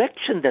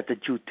direction that the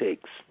Jew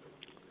takes.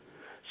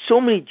 So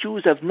many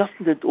Jews have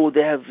nothing to do, or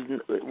they have,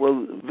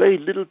 very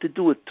little to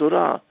do with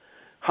Torah.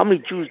 How many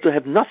Jews do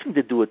have nothing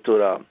to do with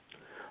Torah?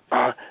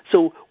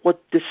 So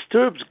what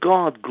disturbs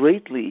God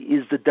greatly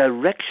is the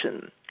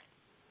direction,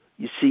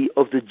 you see,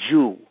 of the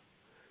Jew,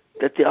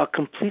 that they are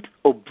completely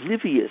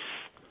oblivious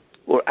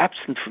or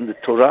absent from the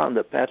Torah and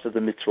the path of the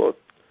mitzvot.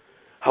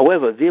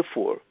 However,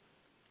 therefore,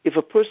 if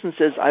a person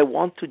says, I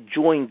want to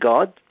join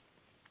God,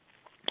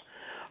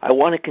 I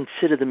want to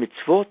consider the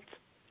mitzvot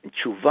and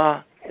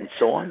tshuva and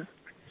so on,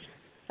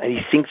 and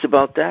he thinks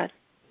about that,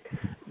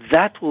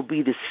 that will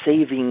be the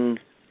saving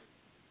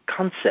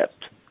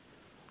concept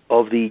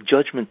of the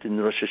judgment in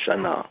Rosh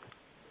Hashanah.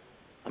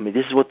 I mean,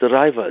 this is what the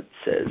Ravad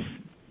says,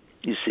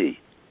 you see.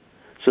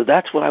 So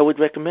that's what I would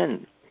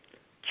recommend.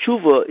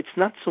 Tshuva, it's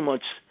not so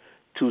much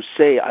to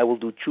say I will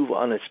do tshuva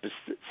on a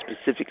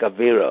specific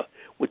avera,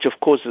 which of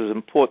course is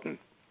important,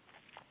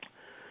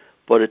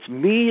 but it's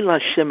mi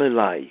Lashem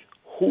Elai,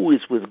 who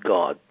is with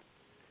God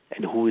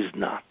and who is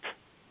not.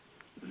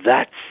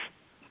 That's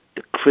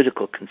the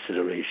critical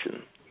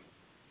consideration.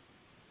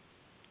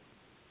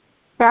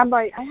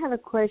 Rabbi, I have a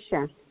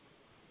question.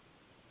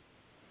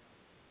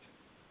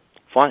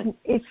 Fine.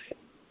 If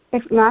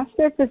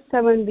after the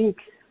 7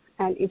 weeks,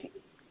 and if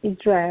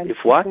Israel is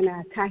going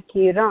to attack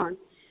Iran,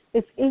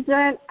 if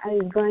Israel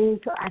is going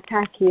to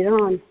attack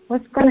Iran,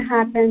 what's going to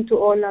happen to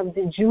all of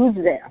the Jews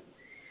there?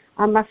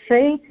 I'm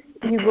afraid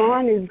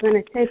Iran is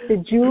going to take the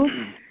Jews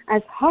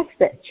as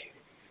hostage.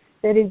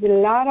 There is a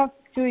lot of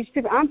Jewish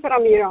people. I'm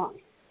from Iran,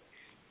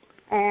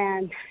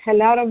 and a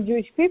lot of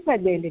Jewish people,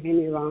 they live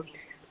in Iran.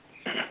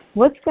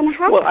 What's going to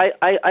happen? Well,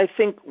 I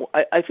think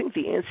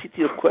the answer to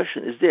your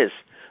question is this.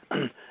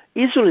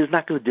 Israel is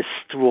not going to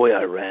destroy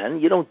Iran.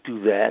 You don't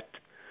do that.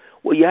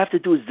 What you have to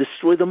do is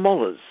destroy the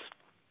mullahs,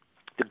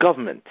 the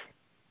government,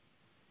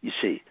 you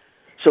see.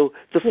 So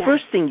the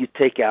first thing you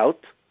take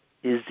out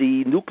is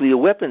the nuclear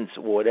weapons,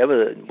 or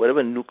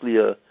whatever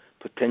nuclear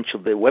potential,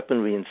 their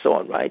weaponry and so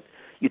on, right?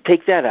 You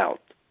take that out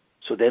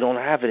so they don't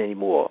have it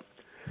anymore.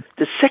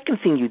 The second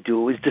thing you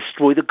do is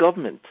destroy the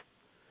government.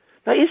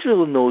 Now,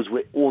 Israel knows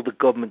where all the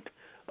government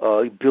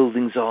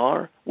buildings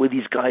are, where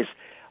these guys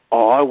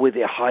are, where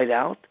they hide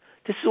out.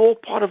 This is all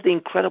part of the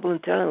incredible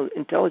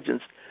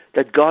intelligence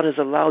that God has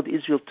allowed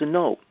Israel to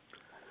know.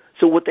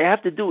 So what they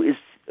have to do is,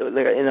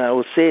 and I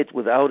will say it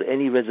without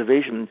any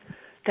reservation,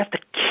 they have to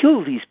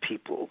kill these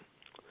people.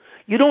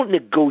 You don't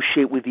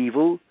negotiate with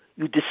evil,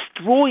 you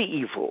destroy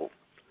evil.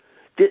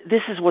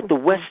 This is what the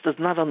West does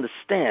not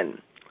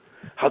understand,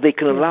 how they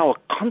can allow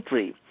a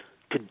country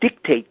to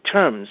dictate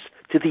terms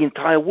to the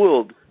entire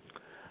world.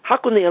 How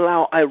can they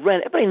allow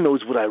Iran? Everybody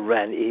knows what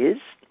Iran is.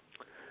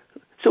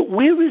 So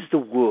where is the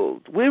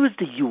world? Where is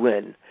the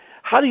UN?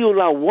 How do you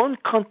allow one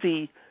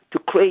country to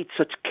create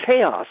such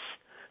chaos,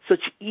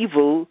 such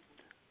evil,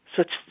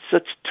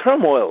 such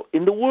turmoil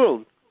in the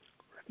world?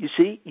 You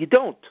see, you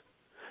don't.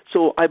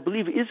 So I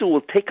believe Israel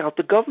will take out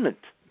the government.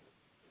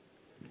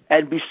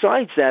 And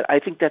besides that, I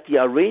think that the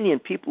Iranian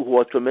people who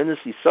are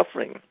tremendously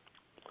suffering,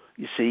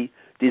 you see,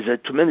 there's a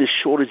tremendous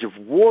shortage of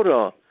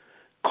water,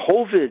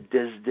 COVID,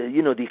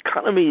 the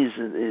economy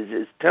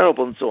is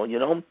terrible and so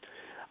on,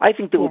 I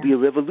think there will be a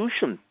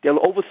revolution. They'll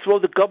overthrow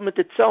the government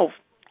itself.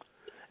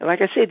 And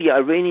like I say, the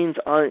Iranians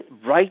are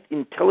bright,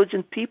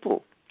 intelligent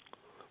people.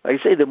 Like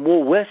I say, they're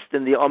more West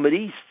than they are Mid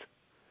East.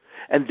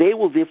 And they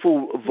will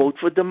therefore vote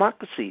for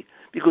democracy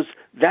because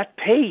that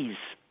pays.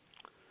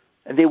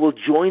 And they will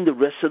join the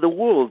rest of the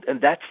world, and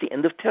that's the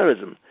end of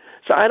terrorism.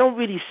 So I don't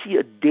really see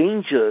a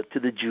danger to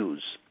the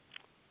Jews,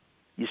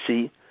 you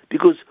see,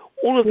 because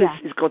all of this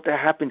is going to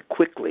happen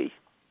quickly.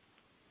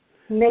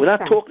 We're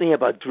not talking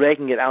about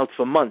dragging it out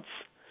for months.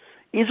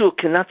 Israel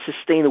cannot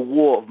sustain a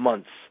war of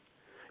months.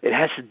 It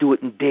has to do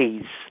it in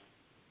days.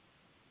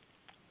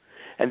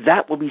 And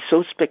that will be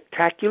so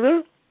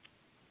spectacular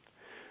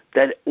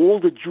that all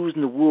the Jews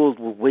in the world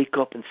will wake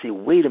up and say,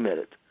 wait a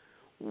minute,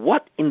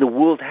 what in the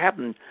world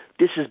happened?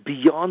 This is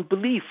beyond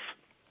belief.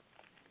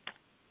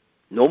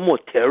 No more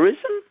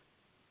terrorism?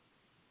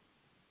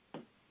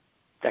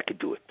 That could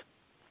do it.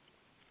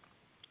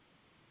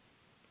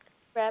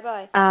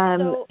 Rabbi.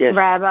 Yes.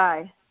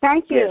 Rabbi.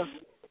 Thank you. Yes.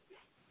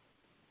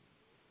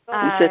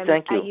 Who said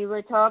thank you? You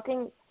were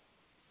talking.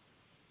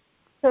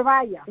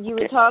 Soraya. You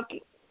were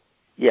talking.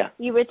 Yeah.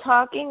 You were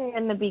talking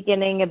in the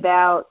beginning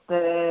about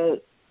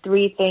the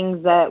 3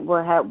 things that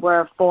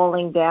were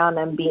falling down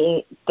and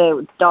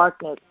the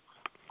darkness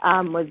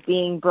was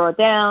being brought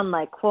down,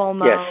 like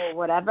Cuomo or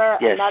whatever.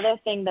 Yes. Another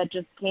thing that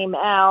just came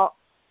out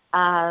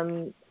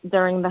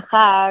during the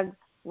Chag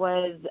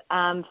was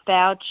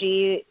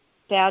Fauci.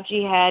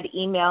 Fauci had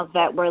emails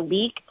that were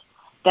leaked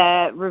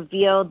that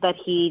revealed that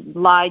he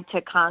lied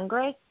to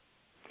Congress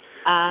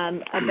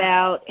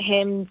about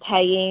him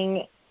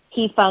saying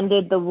he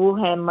funded the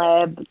Wuhan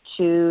lab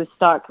to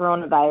start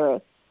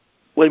coronavirus.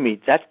 Wait a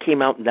minute, that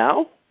came out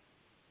now?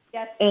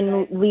 Yes.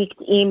 In leaked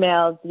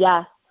emails,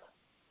 yes.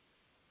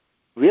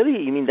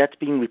 Really? You mean that's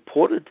being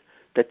reported?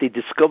 That they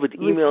discovered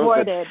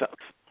emails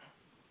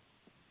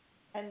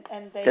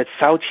that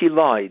Fauci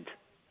lied?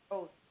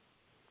 Oh.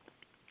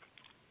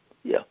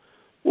 Yeah.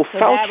 Well, So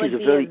Fauci is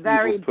a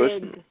very evil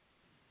person. Big,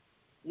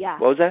 yeah.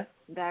 What was that?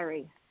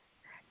 Very.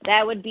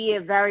 That would be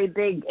a very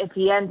big, if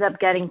he ends up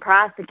getting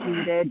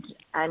prosecuted,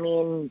 I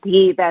mean,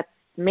 that's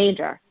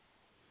major.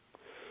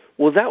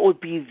 Well, that would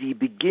be the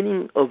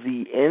beginning of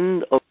the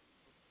end of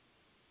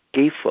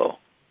Gefa,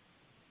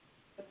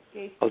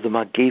 of the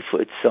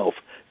Magefa itself,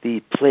 the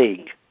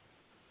plague.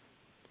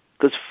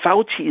 Because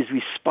Fauci is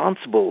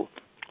responsible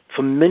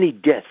for many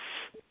deaths.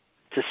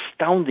 It's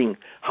astounding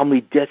how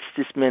many deaths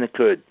this man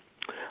occurred.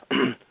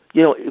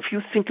 If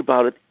you think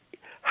about it,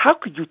 how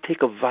could you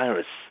take a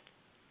virus,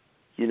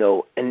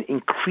 and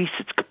increase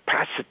its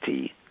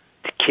capacity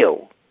to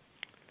kill?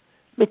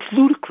 It's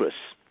ludicrous.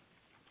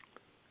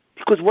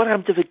 Because what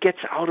happens if it gets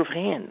out of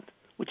hand?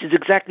 Which is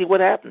exactly what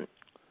happened.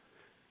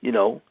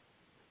 There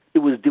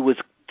was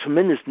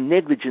tremendous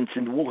negligence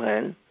in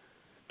Wuhan,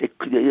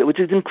 which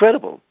is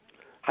incredible.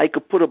 How you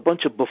could put a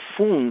bunch of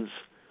buffoons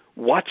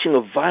watching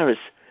a virus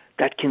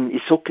that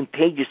is so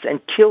contagious and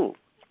kill.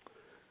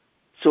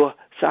 So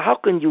how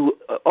can you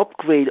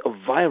upgrade a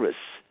virus?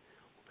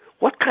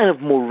 What kind of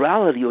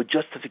morality or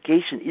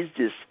justification is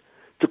this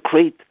to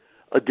create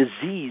a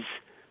disease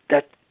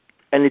that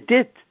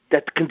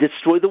can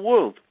destroy the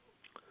world,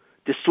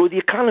 destroy the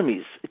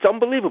economies? It's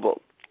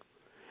unbelievable.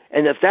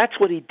 And if that's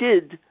what he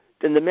did,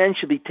 then the man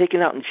should be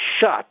taken out and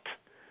shot,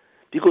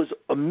 because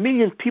 1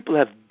 million people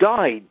have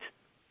died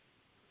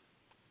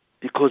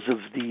because of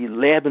the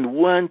lab in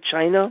Wuhan,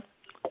 China,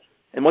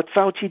 and what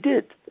Fauci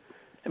did.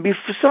 And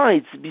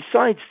besides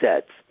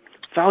that,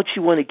 Fauci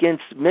went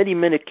against many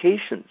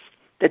medications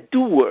that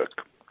do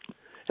work.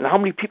 And how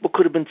many people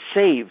could have been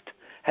saved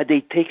had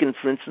they taken,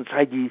 for instance,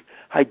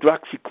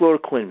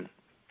 hydroxychloroquine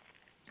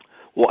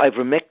or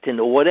ivermectin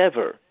or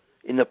whatever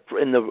in the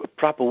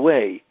proper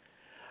way?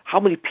 How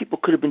many people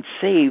could have been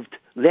saved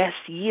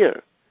last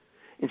year?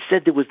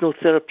 Instead, there was no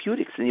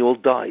therapeutics, and they all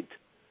died.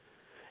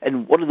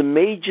 And one of the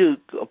major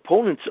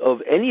opponents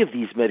of any of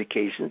these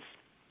medications,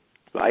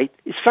 right,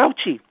 is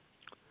Fauci.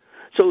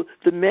 So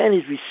the man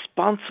is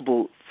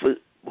responsible for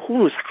who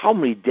knows how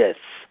many deaths.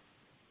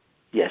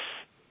 Yes.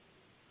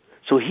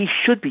 So he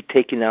should be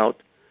taken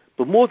out.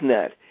 But more than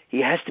that, he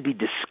has to be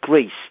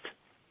disgraced,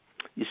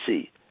 you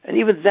see. And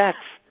even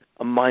that's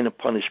a minor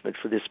punishment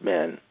for this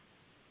man.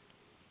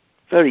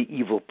 Very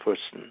evil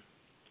person.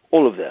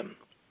 All of them.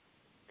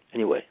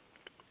 Anyway.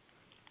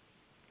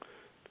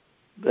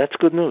 That's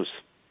good news.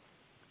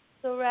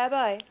 So,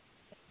 Rabbi,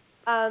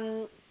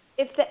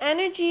 if the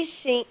energy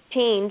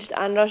changed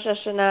on Rosh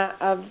Hashanah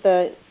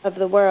of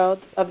the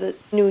world, of the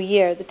new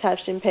year, the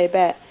Tafshin Pei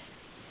Bet,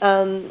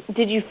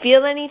 did you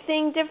feel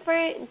anything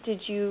different?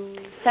 Did you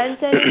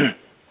sense anything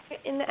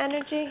in the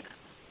energy?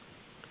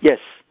 Yes,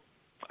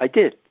 I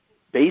did.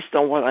 Based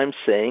on what I'm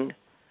saying,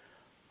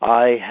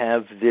 I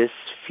have this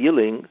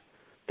feeling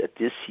that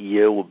this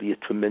year will be a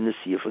tremendous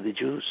year for the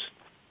Jews.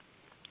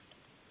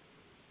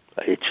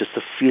 It's just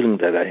a feeling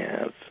that I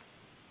have.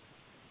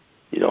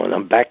 And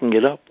I'm backing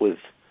it up with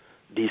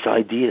these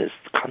ideas,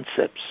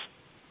 concepts,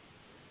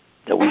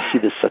 that we see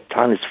the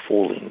Satan is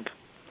falling.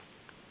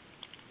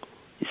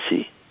 You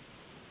see.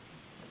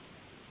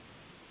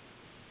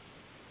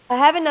 I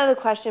have another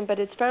question, but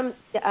it's from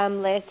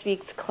last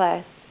week's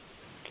class.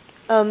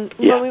 When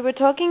we were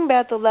talking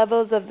about the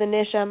levels of the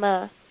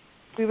neshama,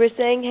 we were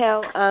saying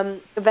how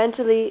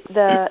eventually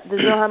the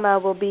zohama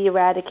will be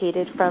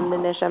eradicated from the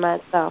neshama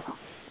itself.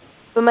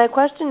 But my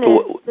question is...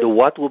 The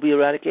what will be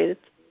eradicated?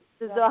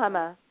 The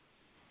zohama.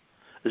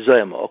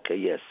 Zohama, okay,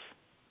 yes.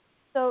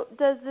 So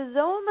does the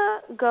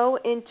zohama go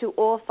into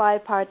all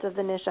 5 parts of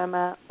the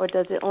neshama, or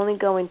does it only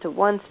go into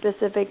one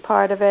specific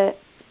part of it?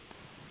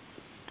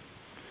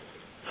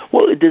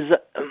 Well,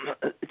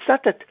 it's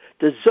not that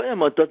the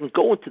zohama doesn't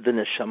go into the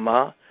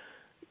neshama.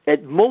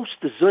 At most,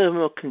 the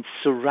zohama can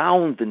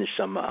surround the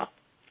neshama,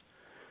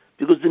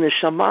 because the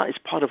neshama is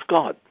part of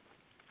God.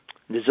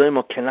 The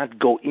zohama cannot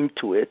go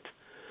into it.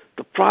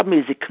 The problem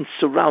is it can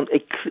surround.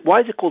 Why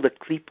is it called a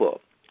klipa?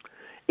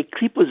 A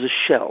klipa is a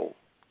shell,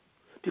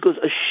 because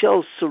a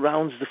shell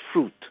surrounds the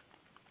fruit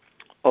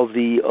of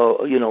the,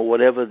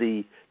 whatever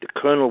the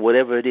kernel,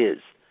 whatever it is.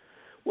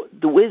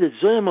 The way the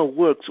zohama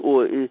works,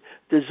 the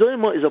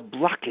zohama is a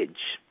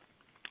blockage.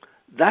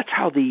 That's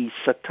how the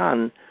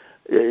Satan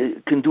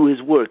can do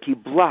his work. He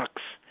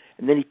blocks,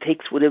 and then he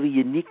takes whatever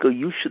Yanika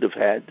you should have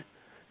had,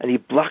 and he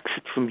blocks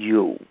it from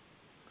you.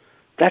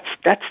 That's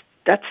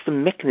the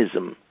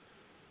mechanism,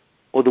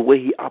 or the way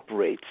he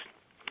operates.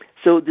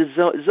 So the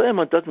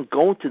zohama doesn't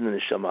go into the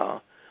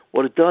neshama.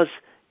 What it does,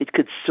 it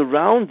could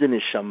surround the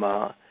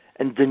neshama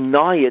and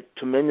deny it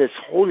tremendous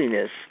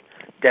holiness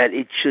that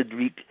it should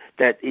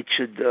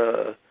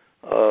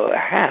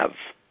have.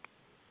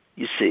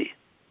 You see.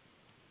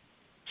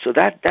 So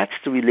that's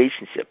the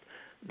relationship.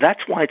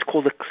 That's why it's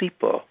called a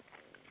klipa,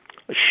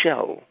 a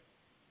shell.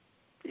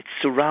 It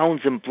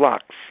surrounds and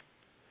blocks,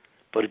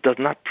 but it does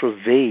not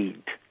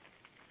pervade,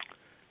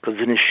 because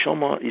the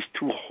neshama is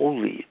too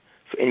holy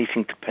for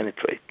anything to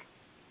penetrate.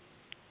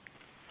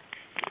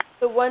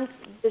 So once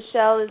the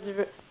shell is...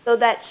 So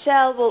that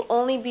shell will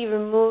only be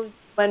removed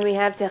when we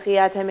have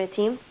Techiyat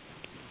HaMetim?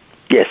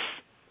 Yes,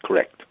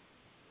 correct.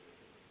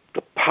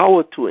 The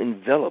power to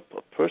envelop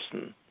a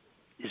person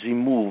is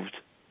removed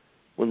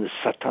when the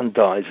Satan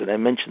dies, and I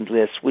mentioned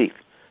last week,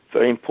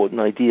 very important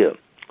idea.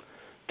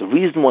 The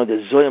reason why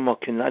the zohama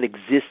cannot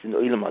exist in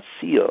Olam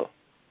Asiyah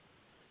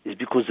is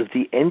because of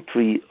the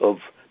entry of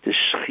the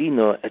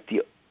Shekhinah at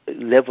the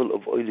level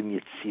of Olam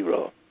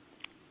Yetzirah.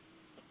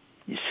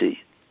 You see.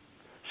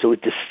 So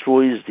it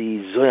destroys the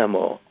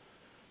Zoyama,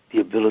 the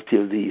ability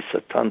of the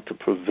Satan to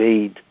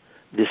pervade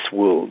this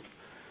world.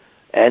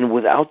 And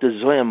without the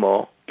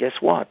Zoyama, guess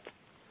what?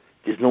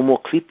 There's no more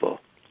Klippa.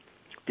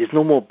 There's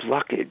no more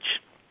blockage.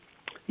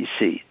 You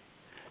see,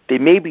 there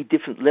may be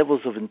different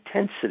levels of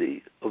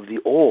intensity of the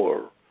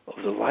ore,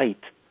 of the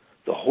light,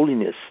 the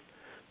holiness,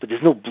 but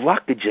there's no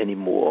blockage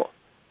anymore.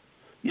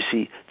 You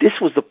see, this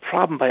was the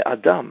problem by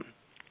Adam.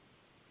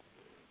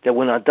 That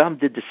when Adam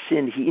did the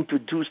sin, he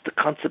introduced the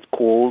concept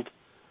called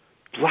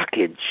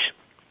blockage.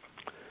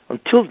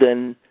 Until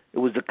then, it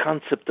was the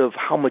concept of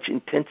how much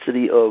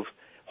intensity of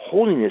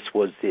holiness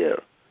was there.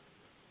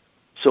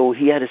 So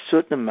he had a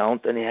certain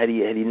amount, and had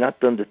he not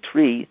done the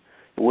tree,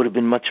 it would have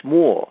been much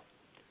more.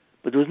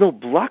 But there was no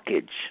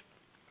blockage.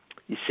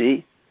 You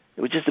see,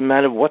 it was just a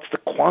matter of what's the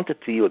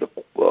quantity or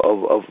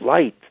of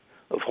light,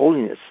 of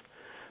holiness.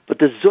 But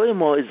the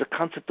Zoyama is the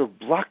concept of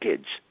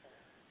blockage.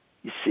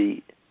 You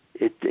see,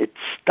 it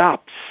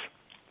stops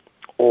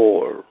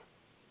or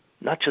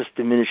not just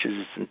diminishes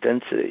its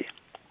intensity.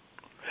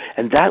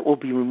 And that will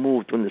be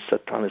removed when the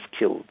Satan is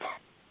killed.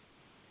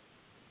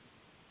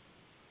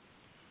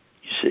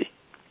 You see.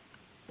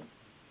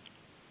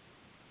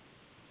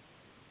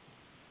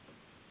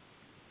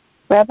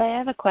 Rabbi, I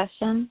have a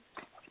question.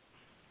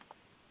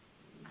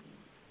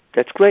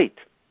 That's great.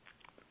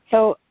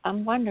 So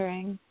I'm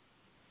wondering,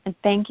 and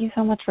thank you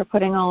so much for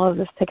putting all of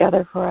this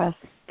together for us.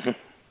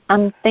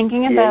 I'm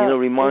thinking about... it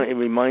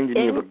reminds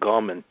me of a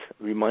garment.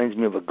 It reminds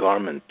me of a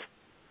garment.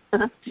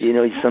 Uh-huh.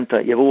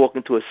 Sometimes you ever walk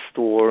into a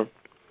store.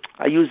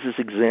 I use this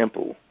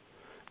example.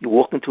 You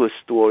walk into a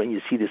store and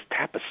you see this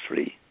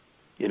tapestry.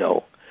 You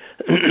know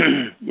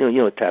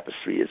what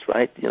tapestry is,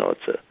 right?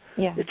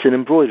 It's an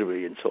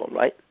embroidery and so on,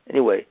 right?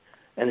 Anyway,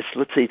 and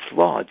let's say it's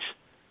large.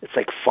 It's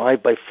like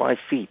 5 by 5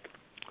 feet.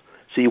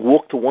 So you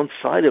walk to one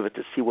side of it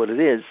to see what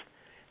it is,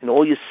 and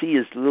all you see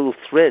is little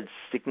threads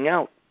sticking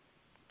out.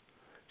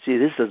 See,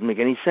 this doesn't make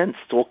any sense.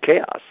 It's all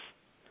chaos.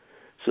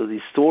 So the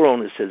store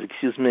owner says,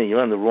 "Excuse me,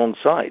 you're on the wrong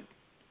side.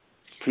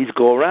 Please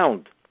go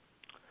around."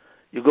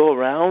 You go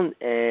around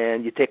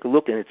and you take a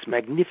look, and it's a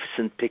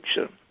magnificent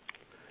picture.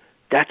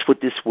 That's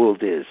what this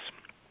world is.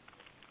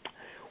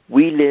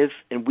 We live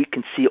and we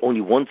can see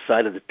only one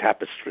side of the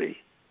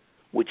tapestry,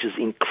 which is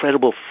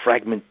incredible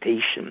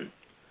fragmentation,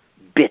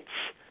 bits,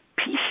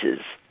 pieces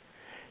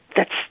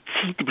that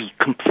seem to be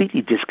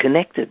completely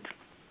disconnected.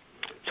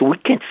 So we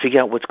can't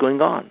figure out what's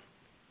going on,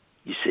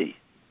 you see.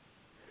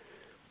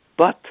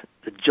 But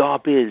the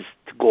job is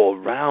to go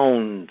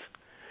around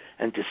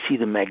and to see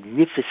the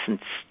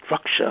magnificent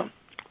structure,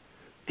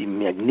 the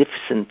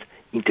magnificent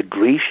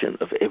integration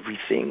of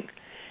everything,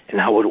 and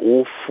how it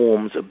all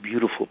forms a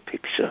beautiful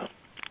picture,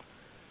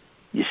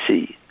 you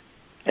see.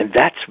 And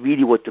that's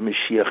really what the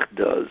Mashiach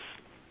does.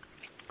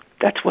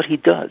 That's what he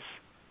does,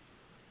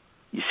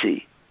 you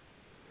see.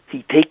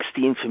 He takes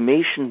the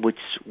information which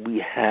we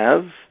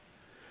have,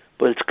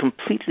 but it's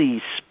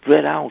completely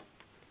spread out.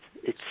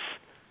 It's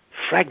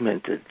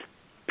fragmented,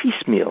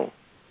 piecemeal,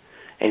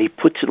 and he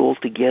puts it all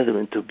together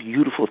into a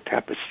beautiful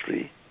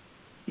tapestry.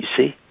 You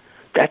see?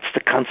 That's the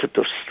concept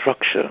of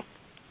structure,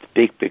 the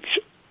big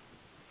picture.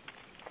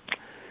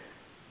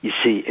 You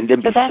see, and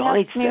then so besides that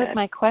helps me with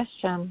my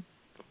question.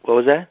 What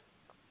was that?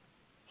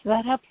 So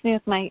that helps me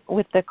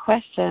with the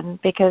question,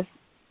 because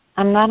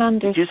I'm not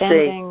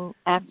understanding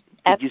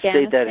Did you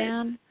say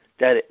Afghanistan.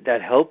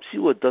 that helps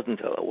you or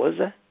doesn't help? What was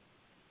that?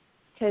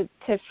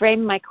 To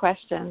frame my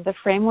question, the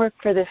framework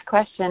for this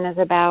question is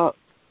about,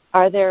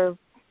 are there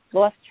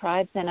lost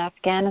tribes in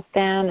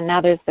Afghanistan, and now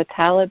there's the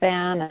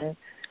Taliban, and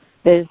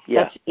there's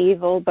such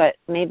evil, but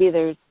maybe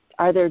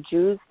are there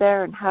Jews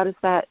there, and how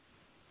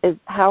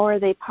are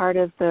they part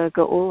of the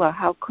Geula?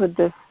 How could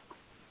this?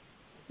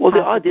 Well,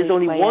 there's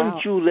only one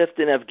Jew left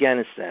in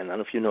Afghanistan. I don't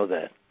know if you know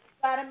that.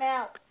 Got him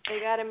out. They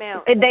got him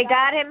out. They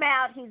got him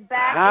out. He's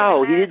back.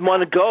 How? He didn't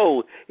want to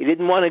go. They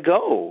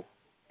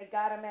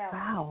got him out.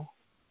 Wow.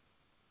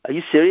 Are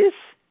you serious?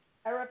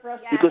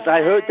 Because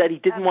I heard that he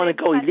didn't want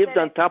to go. He lived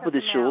on top of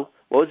the shul.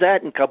 What was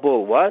that in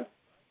Kabul? What?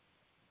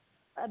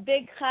 A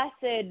big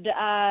chassid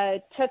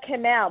took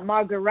him out.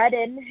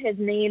 Margaretin, his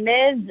name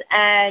is,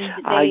 and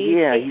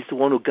he's the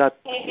one who got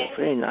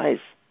very nice.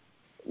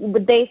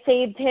 They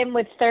saved him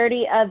with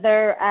 30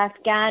 other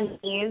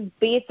Afghanis.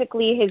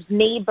 Basically, his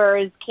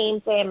neighbors came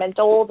to him and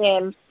told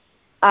him,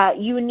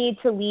 "You need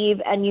to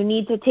leave, and you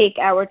need to take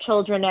our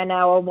children and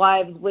our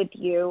wives with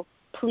you.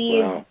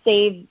 Please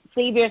save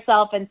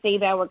yourself and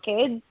save our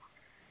kids."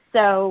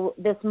 So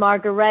this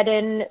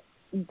Margaretin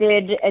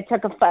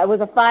it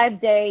was a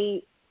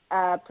 5-day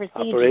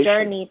procedure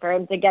journey for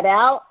him to get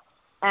out,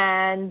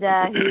 and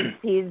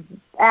he's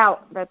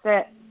out. That's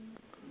it.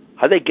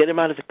 How they get him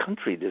out of the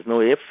country? There's no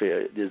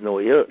airfare. There's no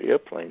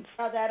airplanes.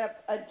 How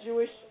that a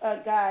Jewish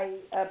guy,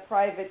 a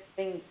private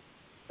thing,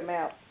 took him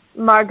out.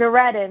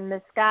 Margaretin,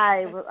 this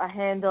guy,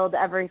 handled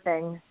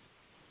everything.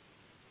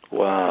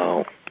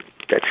 Wow.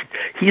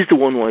 He's the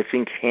one who I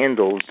think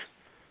handled,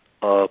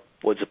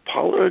 was it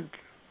Pollard?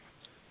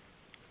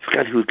 I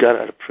forgot who got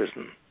out of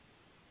prison.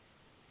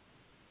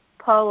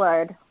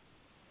 Pollard.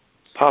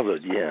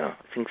 Pollard, yeah,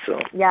 I think so.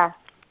 Yeah.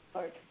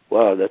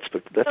 Wow, that's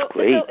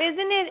great. So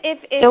isn't it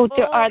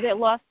if are there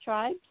lost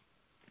tribes?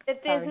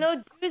 If there's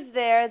no Jews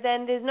there,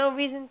 then there's no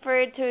reason for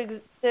it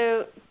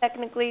to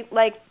technically,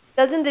 like,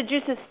 doesn't the Jew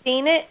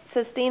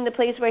sustain the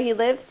place where he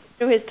lives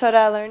through his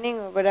Torah learning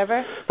or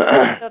whatever? So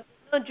if there's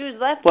no Jews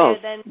left there,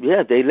 then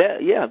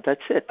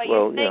that's it. But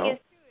you're saying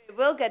it's true; it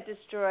will get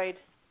destroyed.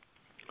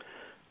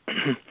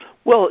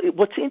 Well,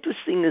 what's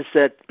interesting is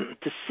that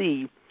to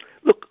see,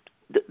 look,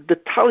 the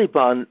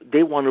Taliban,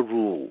 they want to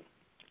rule.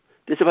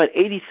 There's about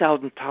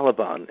 80,000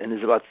 Taliban, and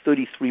there's about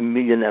 33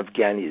 million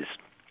Afghanis.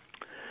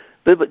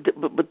 But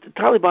the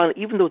Taliban,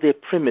 even though they're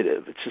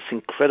primitive, it's just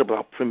incredible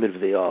how primitive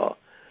they are.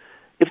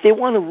 If they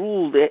want to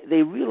rule,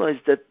 they realize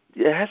that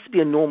there has to be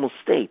a normal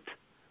state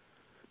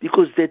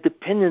because they're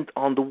dependent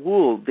on the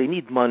world. They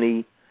need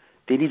money.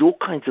 They need all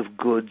kinds of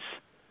goods,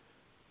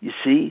 you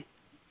see.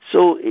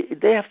 So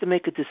they have to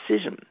make a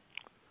decision.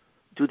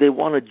 Do they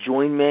want to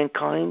join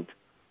mankind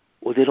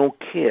or they don't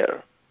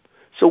care?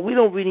 So we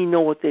don't really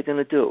know what they're going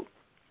to do.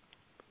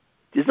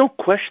 There's no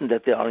question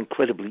that they are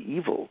incredibly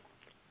evil.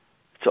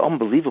 It's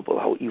unbelievable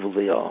how evil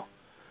they are.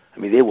 I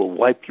mean, they will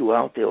wipe you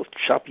out. They'll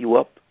chop you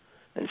up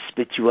and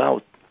spit you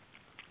out.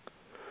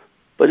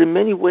 But in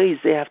many ways,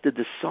 they have to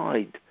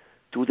decide,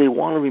 do they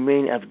want to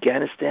remain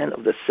Afghanistan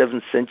of the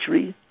 7th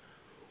century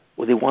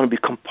or they want to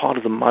become part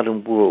of the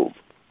modern world?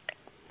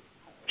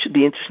 It should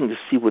be interesting to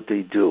see what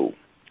they do.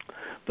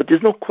 But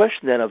there's no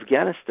question that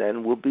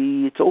Afghanistan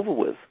it's over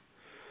with.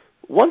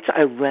 Once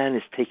Iran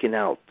is taken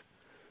out,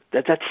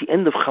 that's the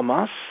end of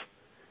Hamas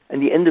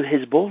and the end of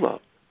Hezbollah.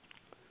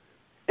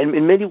 And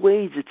in many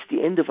ways, it's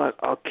the end of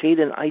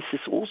Al-Qaeda and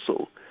ISIS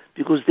also,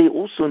 because they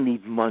also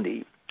need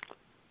money,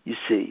 you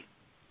see.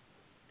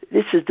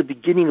 This is the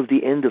beginning of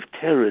the end of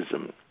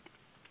terrorism.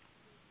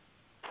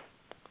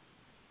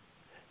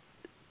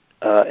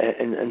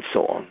 And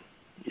so on,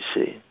 you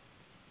see.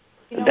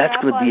 And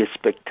that's going to be a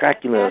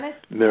spectacular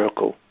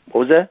miracle.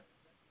 What was that?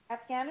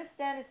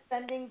 Afghanistan is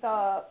sending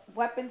the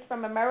weapons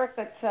from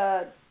America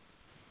to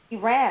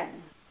Iran.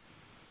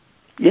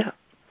 Yeah.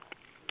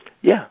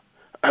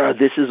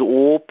 This is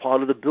all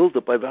part of the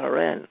buildup of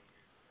Iran.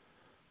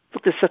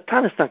 Look, the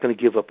Satan is not going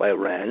to give up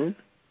Iran.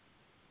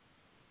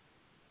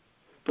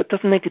 But it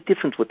doesn't make a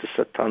difference what the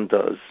Satan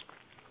does.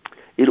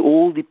 It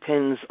all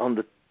depends on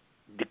the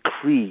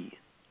decree.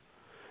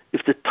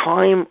 If the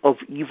time of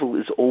evil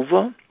is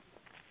over,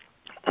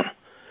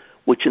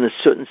 which in a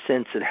certain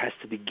sense it has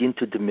to begin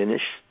to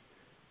diminish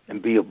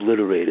and be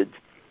obliterated,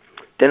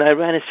 then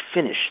Iran is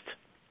finished.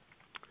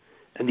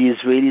 And the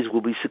Israelis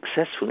will be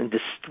successful in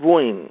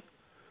destroying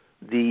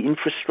the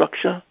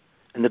infrastructure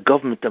and the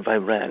government of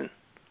Iran.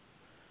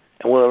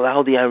 And will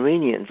allow the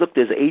Iranians, look,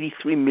 there's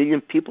 83 million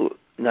people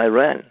in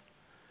Iran.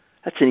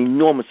 That's an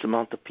enormous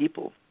amount of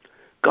people.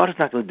 God is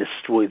not going to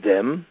destroy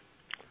them.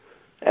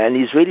 And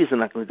the Israelis are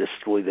not going to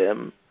destroy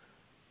them.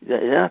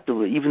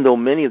 Even though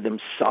many of them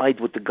side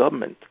with the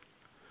government.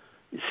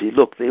 You see,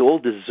 look, they all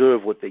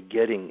deserve what they're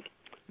getting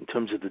in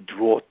terms of the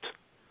drought,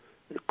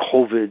 the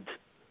COVID,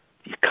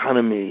 the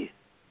economy.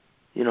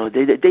 You know,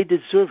 they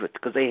deserve it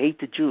because they hate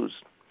the Jews.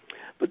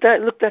 But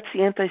that's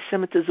the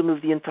anti-Semitism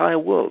of the entire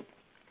world,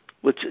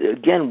 which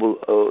again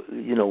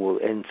will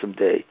end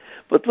someday.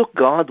 But look,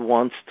 God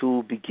wants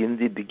to begin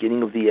the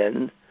beginning of the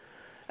end,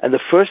 and the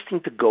first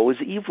thing to go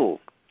is evil.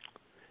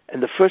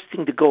 And the first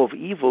thing to go of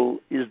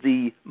evil is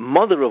the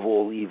mother of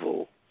all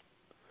evil.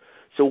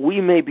 So we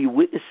may be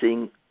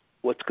witnessing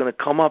what's going to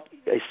come up,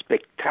 a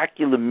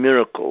spectacular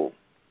miracle,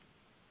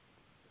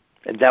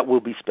 and that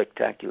will be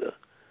spectacular.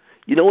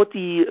 You know what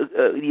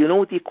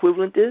the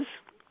equivalent is?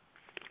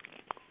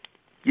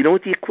 You know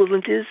what the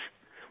equivalent is?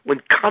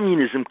 When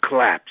communism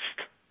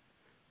collapsed,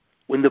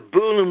 when the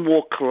Berlin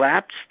Wall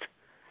collapsed,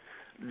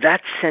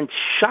 that sent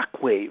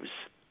shockwaves.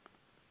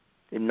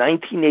 In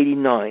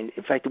 1989,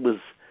 in fact,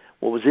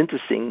 what was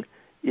interesting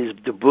is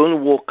the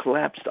Berlin Wall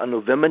collapsed on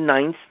November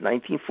 9th,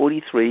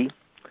 1943,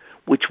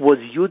 which was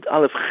Yud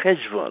Aleph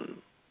Cheshvan.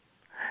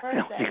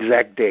 That was the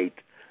exact date.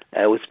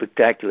 It was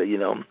spectacular, you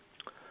know.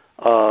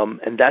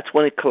 And that's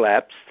when it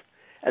collapsed,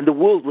 and the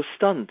world was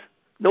stunned.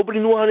 Nobody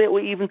knew how to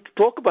even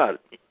talk about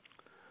it.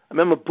 I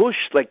remember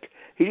Bush,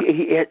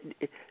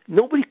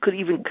 nobody could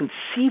even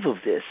conceive of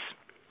this,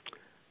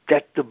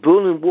 that the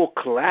Berlin Wall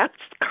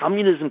collapsed,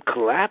 communism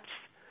collapsed,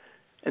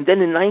 and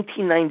then in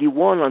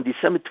 1991, on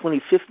December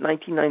 25th,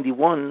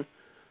 1991,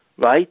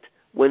 right,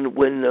 when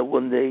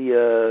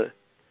they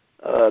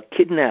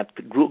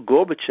kidnapped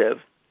Gorbachev,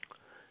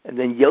 and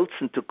then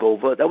Yeltsin took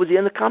over, that was the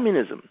end of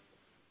communism.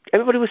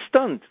 Everybody was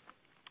stunned.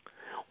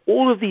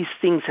 All of these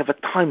things have a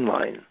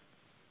timeline.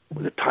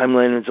 When the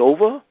timeline is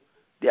over,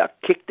 they are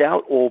kicked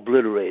out or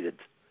obliterated.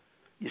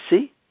 You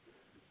see?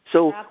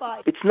 So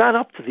Rabbi, it's not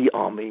up to the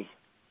army.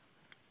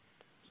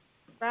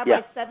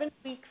 Rabbi, 7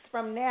 weeks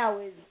from now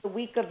is the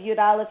week of Yud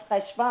Aleph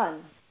Cheshvan.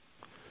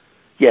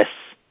 Yes,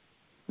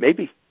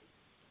 maybe.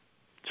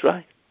 That's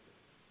right.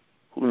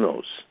 Who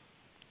knows?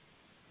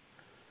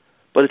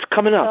 But it's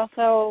coming up.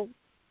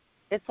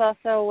 It's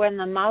also when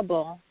the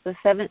Mabul, the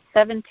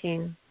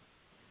 17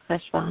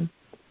 Cheshvan.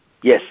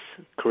 Yes,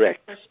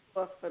 correct.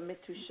 For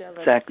Metushelet.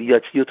 Exactly.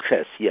 That's Yud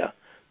Ches, yeah.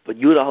 But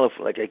Yud Aleph,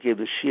 like I gave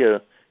the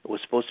shir, it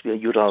was supposed to be a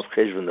Yud Aleph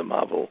Cheshvan the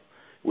Marvel.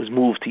 It was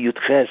moved to Yud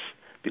Ches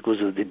because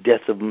of the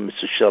death of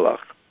Mr. Shelach.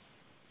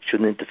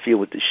 Shouldn't interfere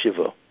with the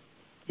Shiva.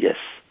 Yes.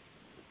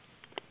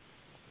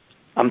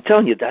 I'm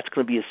telling you, that's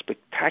going to be a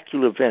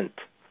spectacular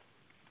event.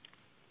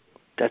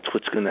 That's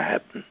what's going to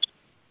happen.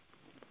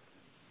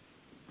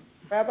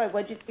 Rabbi,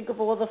 what did you think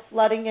of all the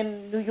flooding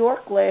in New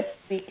York last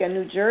week and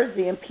New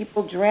Jersey and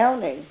people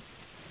drowning?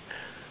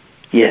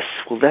 Yes,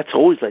 well, that's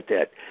always like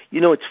that.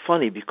 You know, it's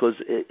funny because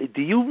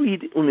do you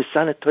read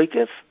Unesanet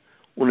Tokef?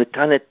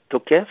 Unetanet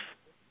Tokef?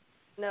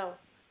 No.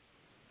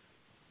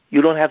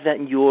 You don't have that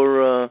in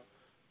your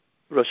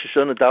Rosh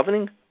Hashanah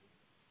davening?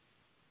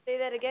 Say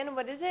that again.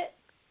 What is it?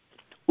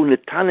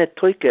 Unetanet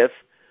Tokef,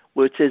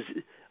 where it says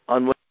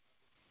on what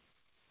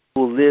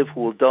who will live,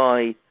 who will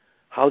die,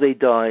 how they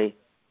die.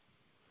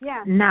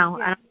 Yeah. No,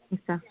 yeah. I don't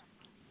think so.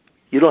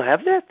 You don't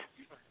have that?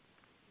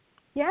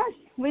 Yes,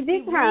 we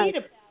did read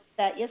about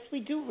that. Yes,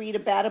 we do read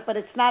about it, but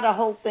it's not a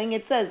whole thing.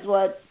 It says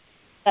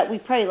that we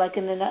pray, like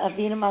in an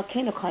Avinu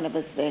Malkeinu kind of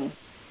a thing.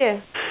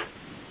 Yeah.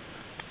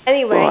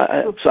 Anyway.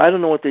 Well, so I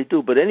don't know what they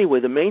do, but anyway,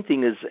 the main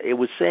thing is it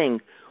was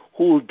saying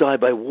who will die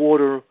by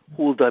water,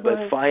 who will die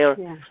by fire.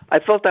 Yeah. I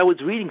felt I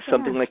was reading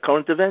something like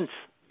current events.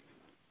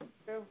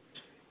 True.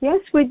 Yes,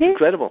 we did.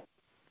 Incredible.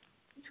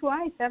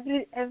 Twice.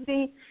 Every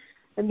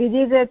we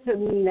did it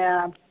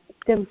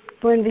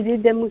when we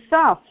did the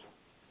Musaf.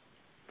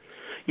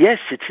 Yes,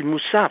 it's in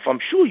Musaf. I'm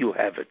sure you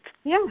have it.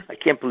 Yeah. I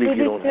can't believe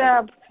you don't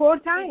have it. 4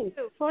 times.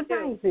 4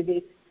 times we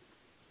did.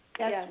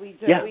 Yes, we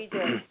do. Yeah. We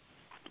do.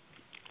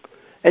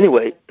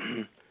 Anyway,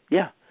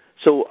 yeah.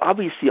 So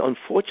obviously,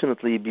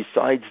 unfortunately,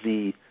 besides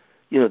the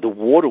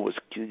water was,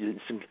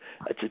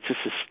 it's just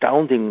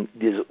astounding.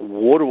 There's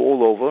water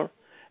all over,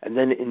 and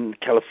then in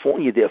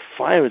California there are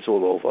fires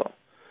all over,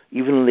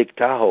 even in Lake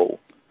Tahoe.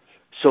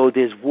 So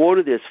there's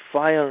water, there's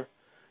fire.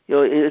 You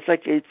know, it's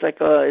like,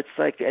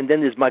 and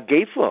then there's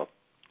Magefa,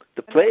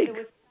 the plague.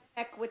 It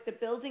was with the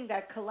building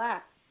that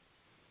collapsed.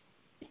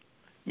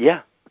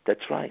 Yeah,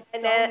 that's right.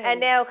 And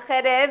now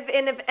Kherev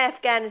in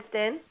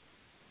Afghanistan.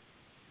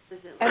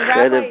 And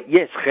Rabbi,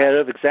 yes,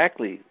 Kherev,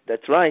 exactly.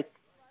 That's right.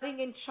 Flooding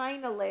in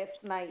China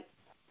last night.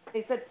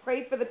 They said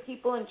pray for the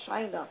people in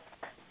China.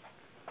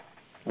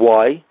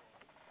 Why?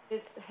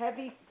 It's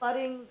heavy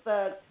flooding,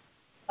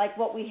 like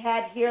what we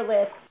had here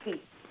last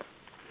week.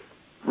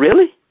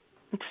 Really?